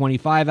Is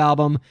 25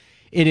 album.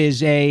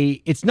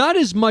 It's not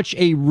as much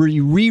a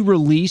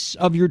re-release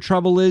of your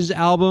Trouble Is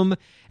album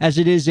as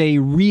it is a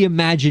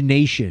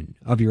reimagination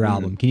of your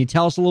album. Can you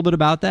tell us a little bit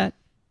about that?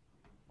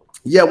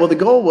 Yeah, well, the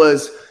goal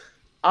was,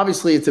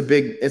 obviously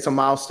it's a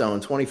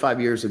milestone.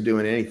 25 years of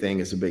doing anything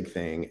is a big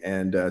thing.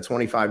 And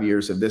 25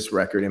 years of this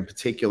record in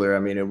particular, I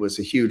mean, it was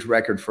a huge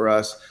record for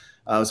us.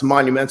 It was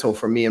monumental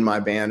for me and my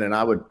band. And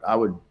I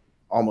would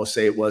almost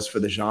say it was for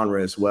the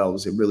genre as well. It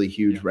was a really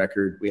huge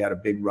record. We had a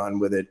big run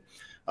with it.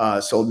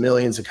 Sold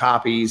millions of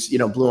copies.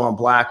 Blue on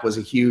Black was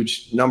a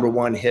huge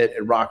 #1 hit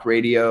at rock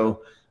radio.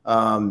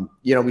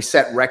 We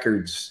set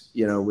records,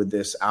 with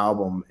this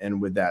album and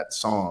with that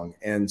song.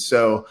 And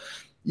so,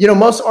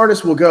 most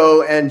artists will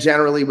go, and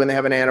generally when they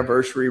have an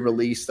anniversary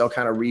release, they'll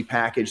kind of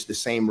repackage the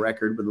same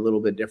record with a little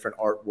bit different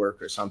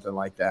artwork or something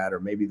like that. Or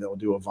maybe they'll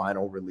do a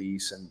vinyl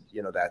release, and,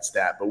 that's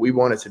that. But we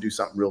wanted to do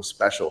something real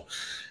special.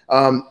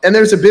 And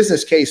there's a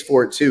business case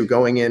for it too,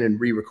 going in and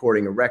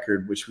re-recording a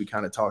record, which we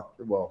kind of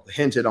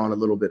hinted on a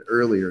little bit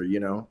earlier,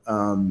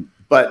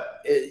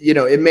 but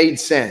it made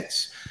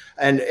sense.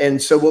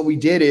 And so what we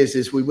did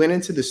is we went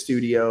into the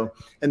studio,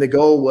 and the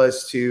goal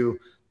was to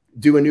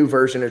do a new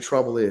version of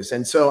Trouble Is.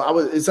 And so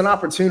it's an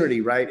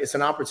opportunity, right? It's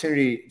an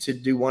opportunity to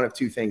do one of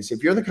two things.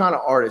 If you're the kind of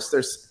artist,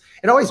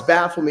 it always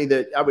baffled me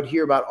that I would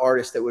hear about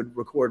artists that would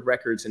record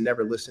records and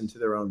never listen to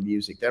their own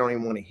music. They don't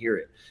even want to hear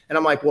it. And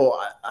I'm like,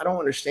 well, I don't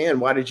understand.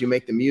 Why did you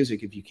make the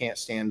music if you can't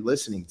stand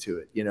listening to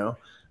it?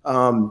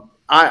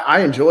 I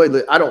enjoy,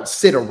 I don't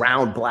sit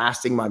around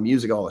blasting my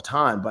music all the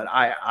time, but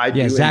I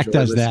do Zach enjoy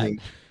does listening.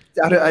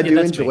 that. I do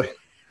enjoy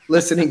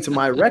listening to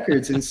my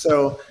records. And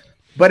so,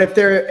 but if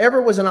there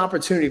ever was an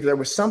opportunity, if there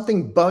was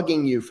something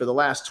bugging you for the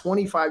last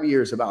 25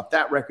 years about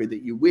that record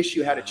that you wish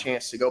you had a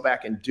chance to go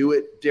back and do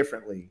it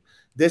differently,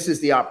 this is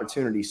the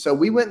opportunity. So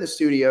we went in the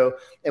studio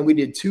and we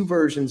did 2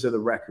 versions of the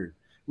record.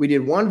 We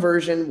did one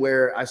version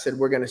where I said,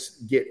 we're going to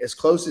get as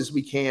close as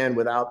we can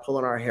without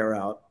pulling our hair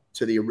out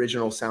to the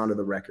original sound of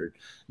the record.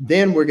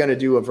 Then we're going to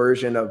do a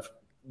version of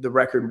the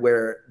record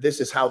where this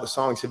is how the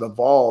songs have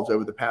evolved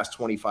over the past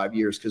 25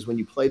 years. Because when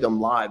you play them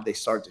live, they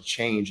start to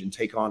change and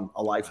take on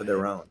a life of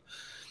their own.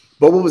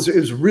 But it was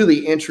a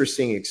really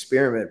interesting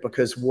experiment,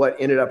 because what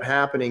ended up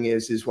happening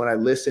is when I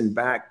listened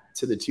back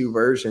to the 2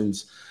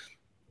 versions,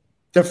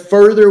 the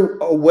further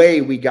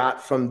away we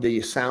got from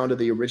the sound of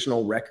the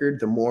original record,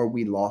 the more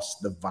we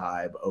lost the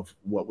vibe of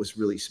what was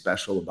really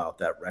special about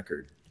that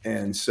record.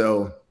 And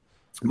so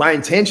my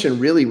intention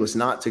really was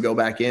not to go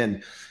back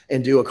in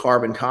and do a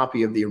carbon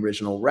copy of the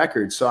original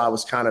record. So I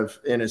was kind of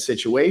in a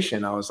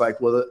situation. I was like,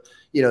 well,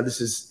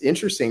 this is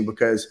interesting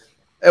because,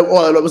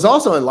 well, it was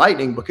also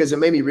enlightening because it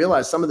made me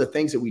realize some of the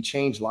things that we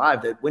changed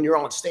live, that when you're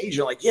on stage,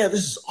 you're like, yeah,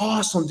 this is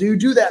awesome, dude.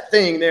 Do that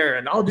thing there,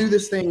 and I'll do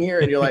this thing here.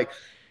 And you're like,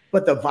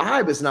 but the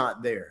vibe is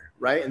not there,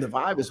 right? And the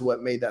vibe is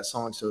what made that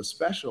song so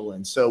special.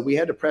 And so we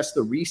had to press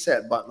the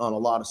reset button on a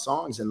lot of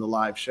songs in the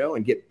live show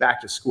and get back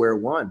to square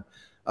one.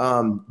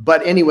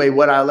 But anyway,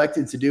 what I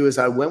elected to do is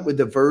I went with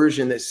the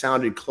version that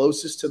sounded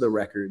closest to the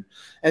record.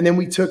 And then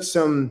we took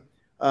some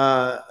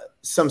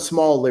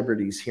small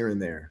liberties here and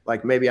there.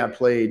 Like maybe I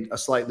played a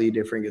slightly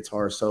different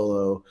guitar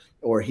solo,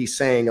 or he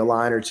sang a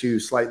line or two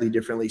slightly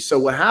differently. So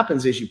what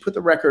happens is you put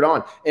the record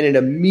on and it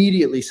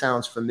immediately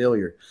sounds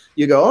familiar.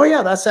 You go, oh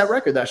yeah, that's that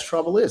record. That's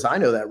Trouble Is. I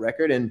know that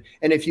record. And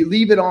if you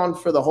leave it on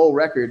for the whole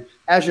record,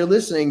 as you're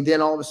listening,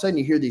 then all of a sudden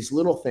you hear these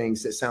little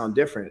things that sound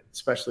different,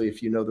 especially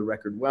if you know the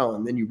record well.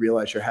 And then you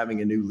realize you're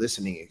having a new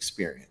listening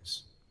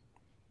experience.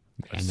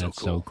 And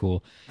that's so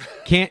cool.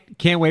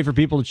 Can't wait for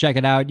people to check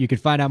it out. You can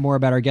find out more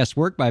about our guest's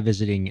work by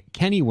visiting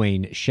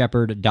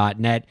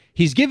KennyWayneShepherd.net.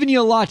 He's given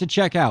you a lot to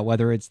check out,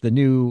 whether it's the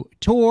new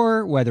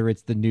tour, whether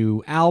it's the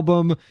new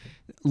album,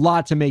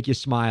 lot to make you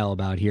smile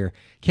about here.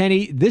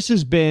 Kenny, this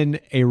has been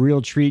a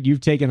real treat. You've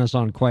taken us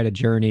on quite a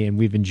journey, and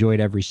we've enjoyed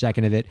every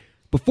second of it.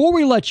 Before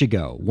we let you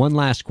go, one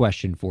last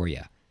question for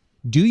you.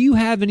 Do you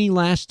have any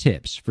last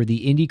tips for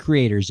the indie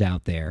creators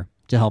out there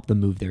to help them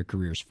move their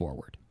careers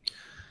forward?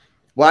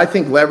 Well, I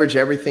think leverage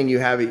everything you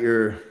have at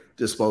your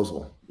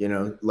disposal,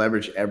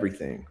 leverage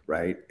everything.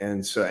 Right.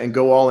 And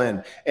go all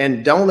in,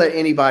 and don't let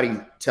anybody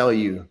tell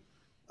you,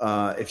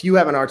 if you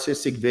have an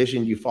artistic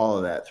vision, you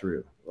follow that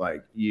through.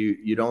 Like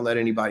you don't let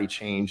anybody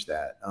change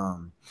that.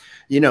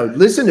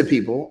 Listen to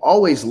people,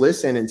 always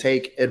listen and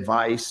take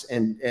advice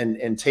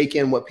and take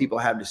in what people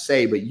have to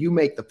say, but you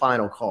make the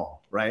final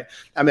call, right?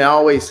 I mean, I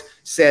always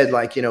said,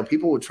 like,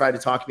 people would try to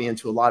talk me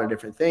into a lot of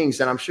different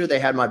things, and I'm sure they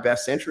had my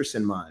best interest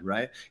in mind,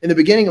 right? In the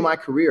beginning of my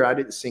career, I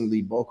didn't sing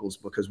lead vocals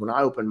because when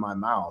I opened my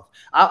mouth,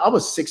 I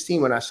was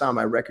 16 when I signed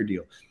my record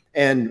deal,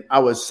 and I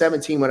was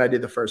 17 when I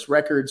did the first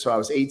record, so I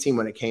was 18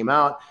 when it came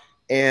out.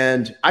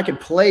 And I could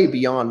play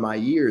beyond my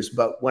years,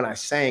 but when I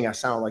sang, I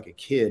sounded like a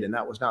kid, and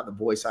that was not the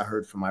voice I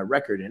heard from my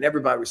record. And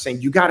everybody was saying,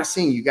 "You got to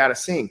sing, you got to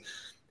sing."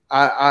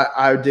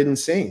 I didn't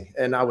sing,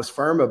 and I was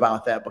firm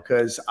about that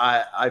because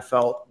I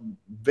felt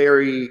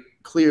very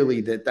clearly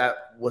that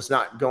was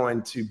not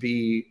going to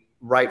be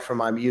right for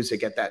my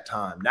music at that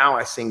time. Now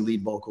I sing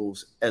lead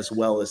vocals as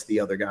well as the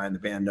other guy in the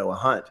band, Noah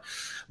Hunt.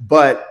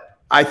 But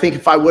I think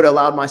if I would have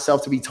allowed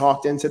myself to be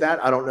talked into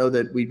that, I don't know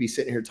that we'd be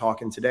sitting here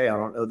talking today. I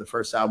don't know the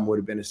first album would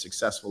have been as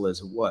successful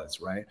as it was,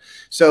 right?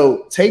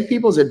 So take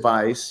people's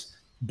advice,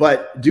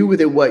 but do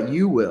with it what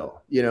you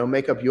will,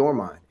 make up your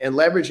mind and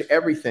leverage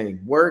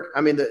everything. Work.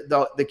 I mean,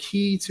 the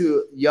key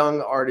to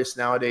young artists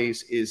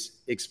nowadays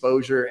is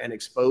exposure, and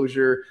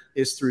exposure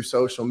is through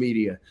social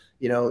media.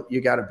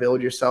 You got to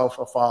build yourself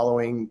a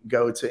following,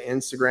 go to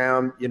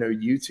Instagram,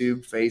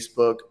 YouTube,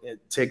 Facebook,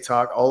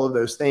 TikTok, all of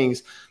those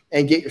things,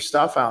 and get your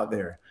stuff out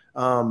there.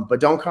 But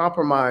don't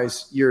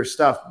compromise your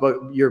stuff, but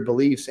your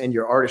beliefs and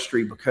your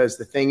artistry, because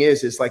the thing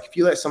is like, if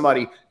you let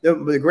somebody,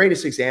 the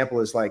greatest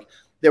example is like,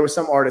 there was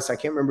some artist, I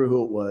can't remember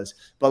who it was,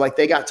 but like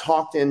they got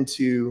talked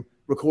into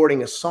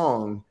recording a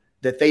song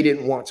that they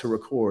didn't want to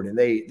record. And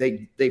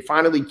they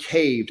finally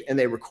caved, and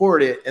they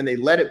recorded it, and they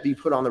let it be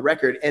put on the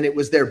record. And it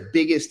was their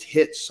biggest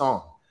hit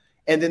song.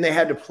 And then they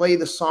had to play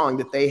the song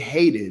that they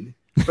hated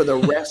for the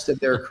rest of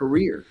their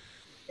career.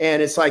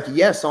 And it's like,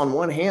 yes, on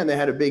one hand, they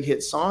had a big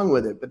hit song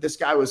with it, but this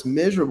guy was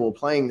miserable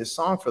playing this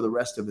song for the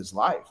rest of his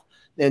life.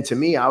 And to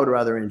me, I would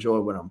rather enjoy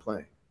what I'm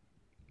playing.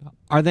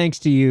 Our thanks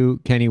to you,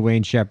 Kenny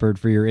Wayne Shepherd,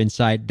 for your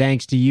insight.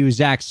 Thanks to you,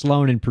 Zach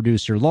Sloan, and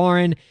producer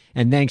Lauren.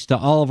 And thanks to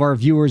all of our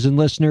viewers and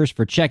listeners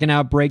for checking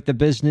out Break the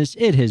Business.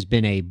 It has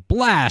been a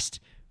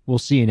blast. We'll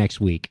see you next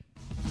week.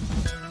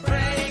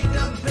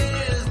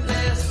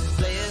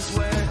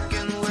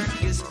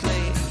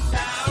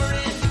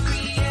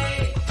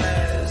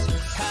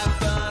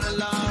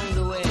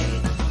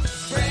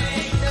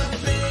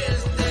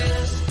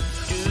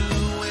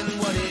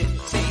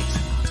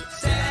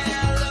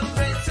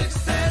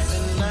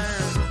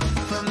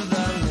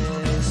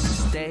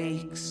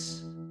 Mistakes.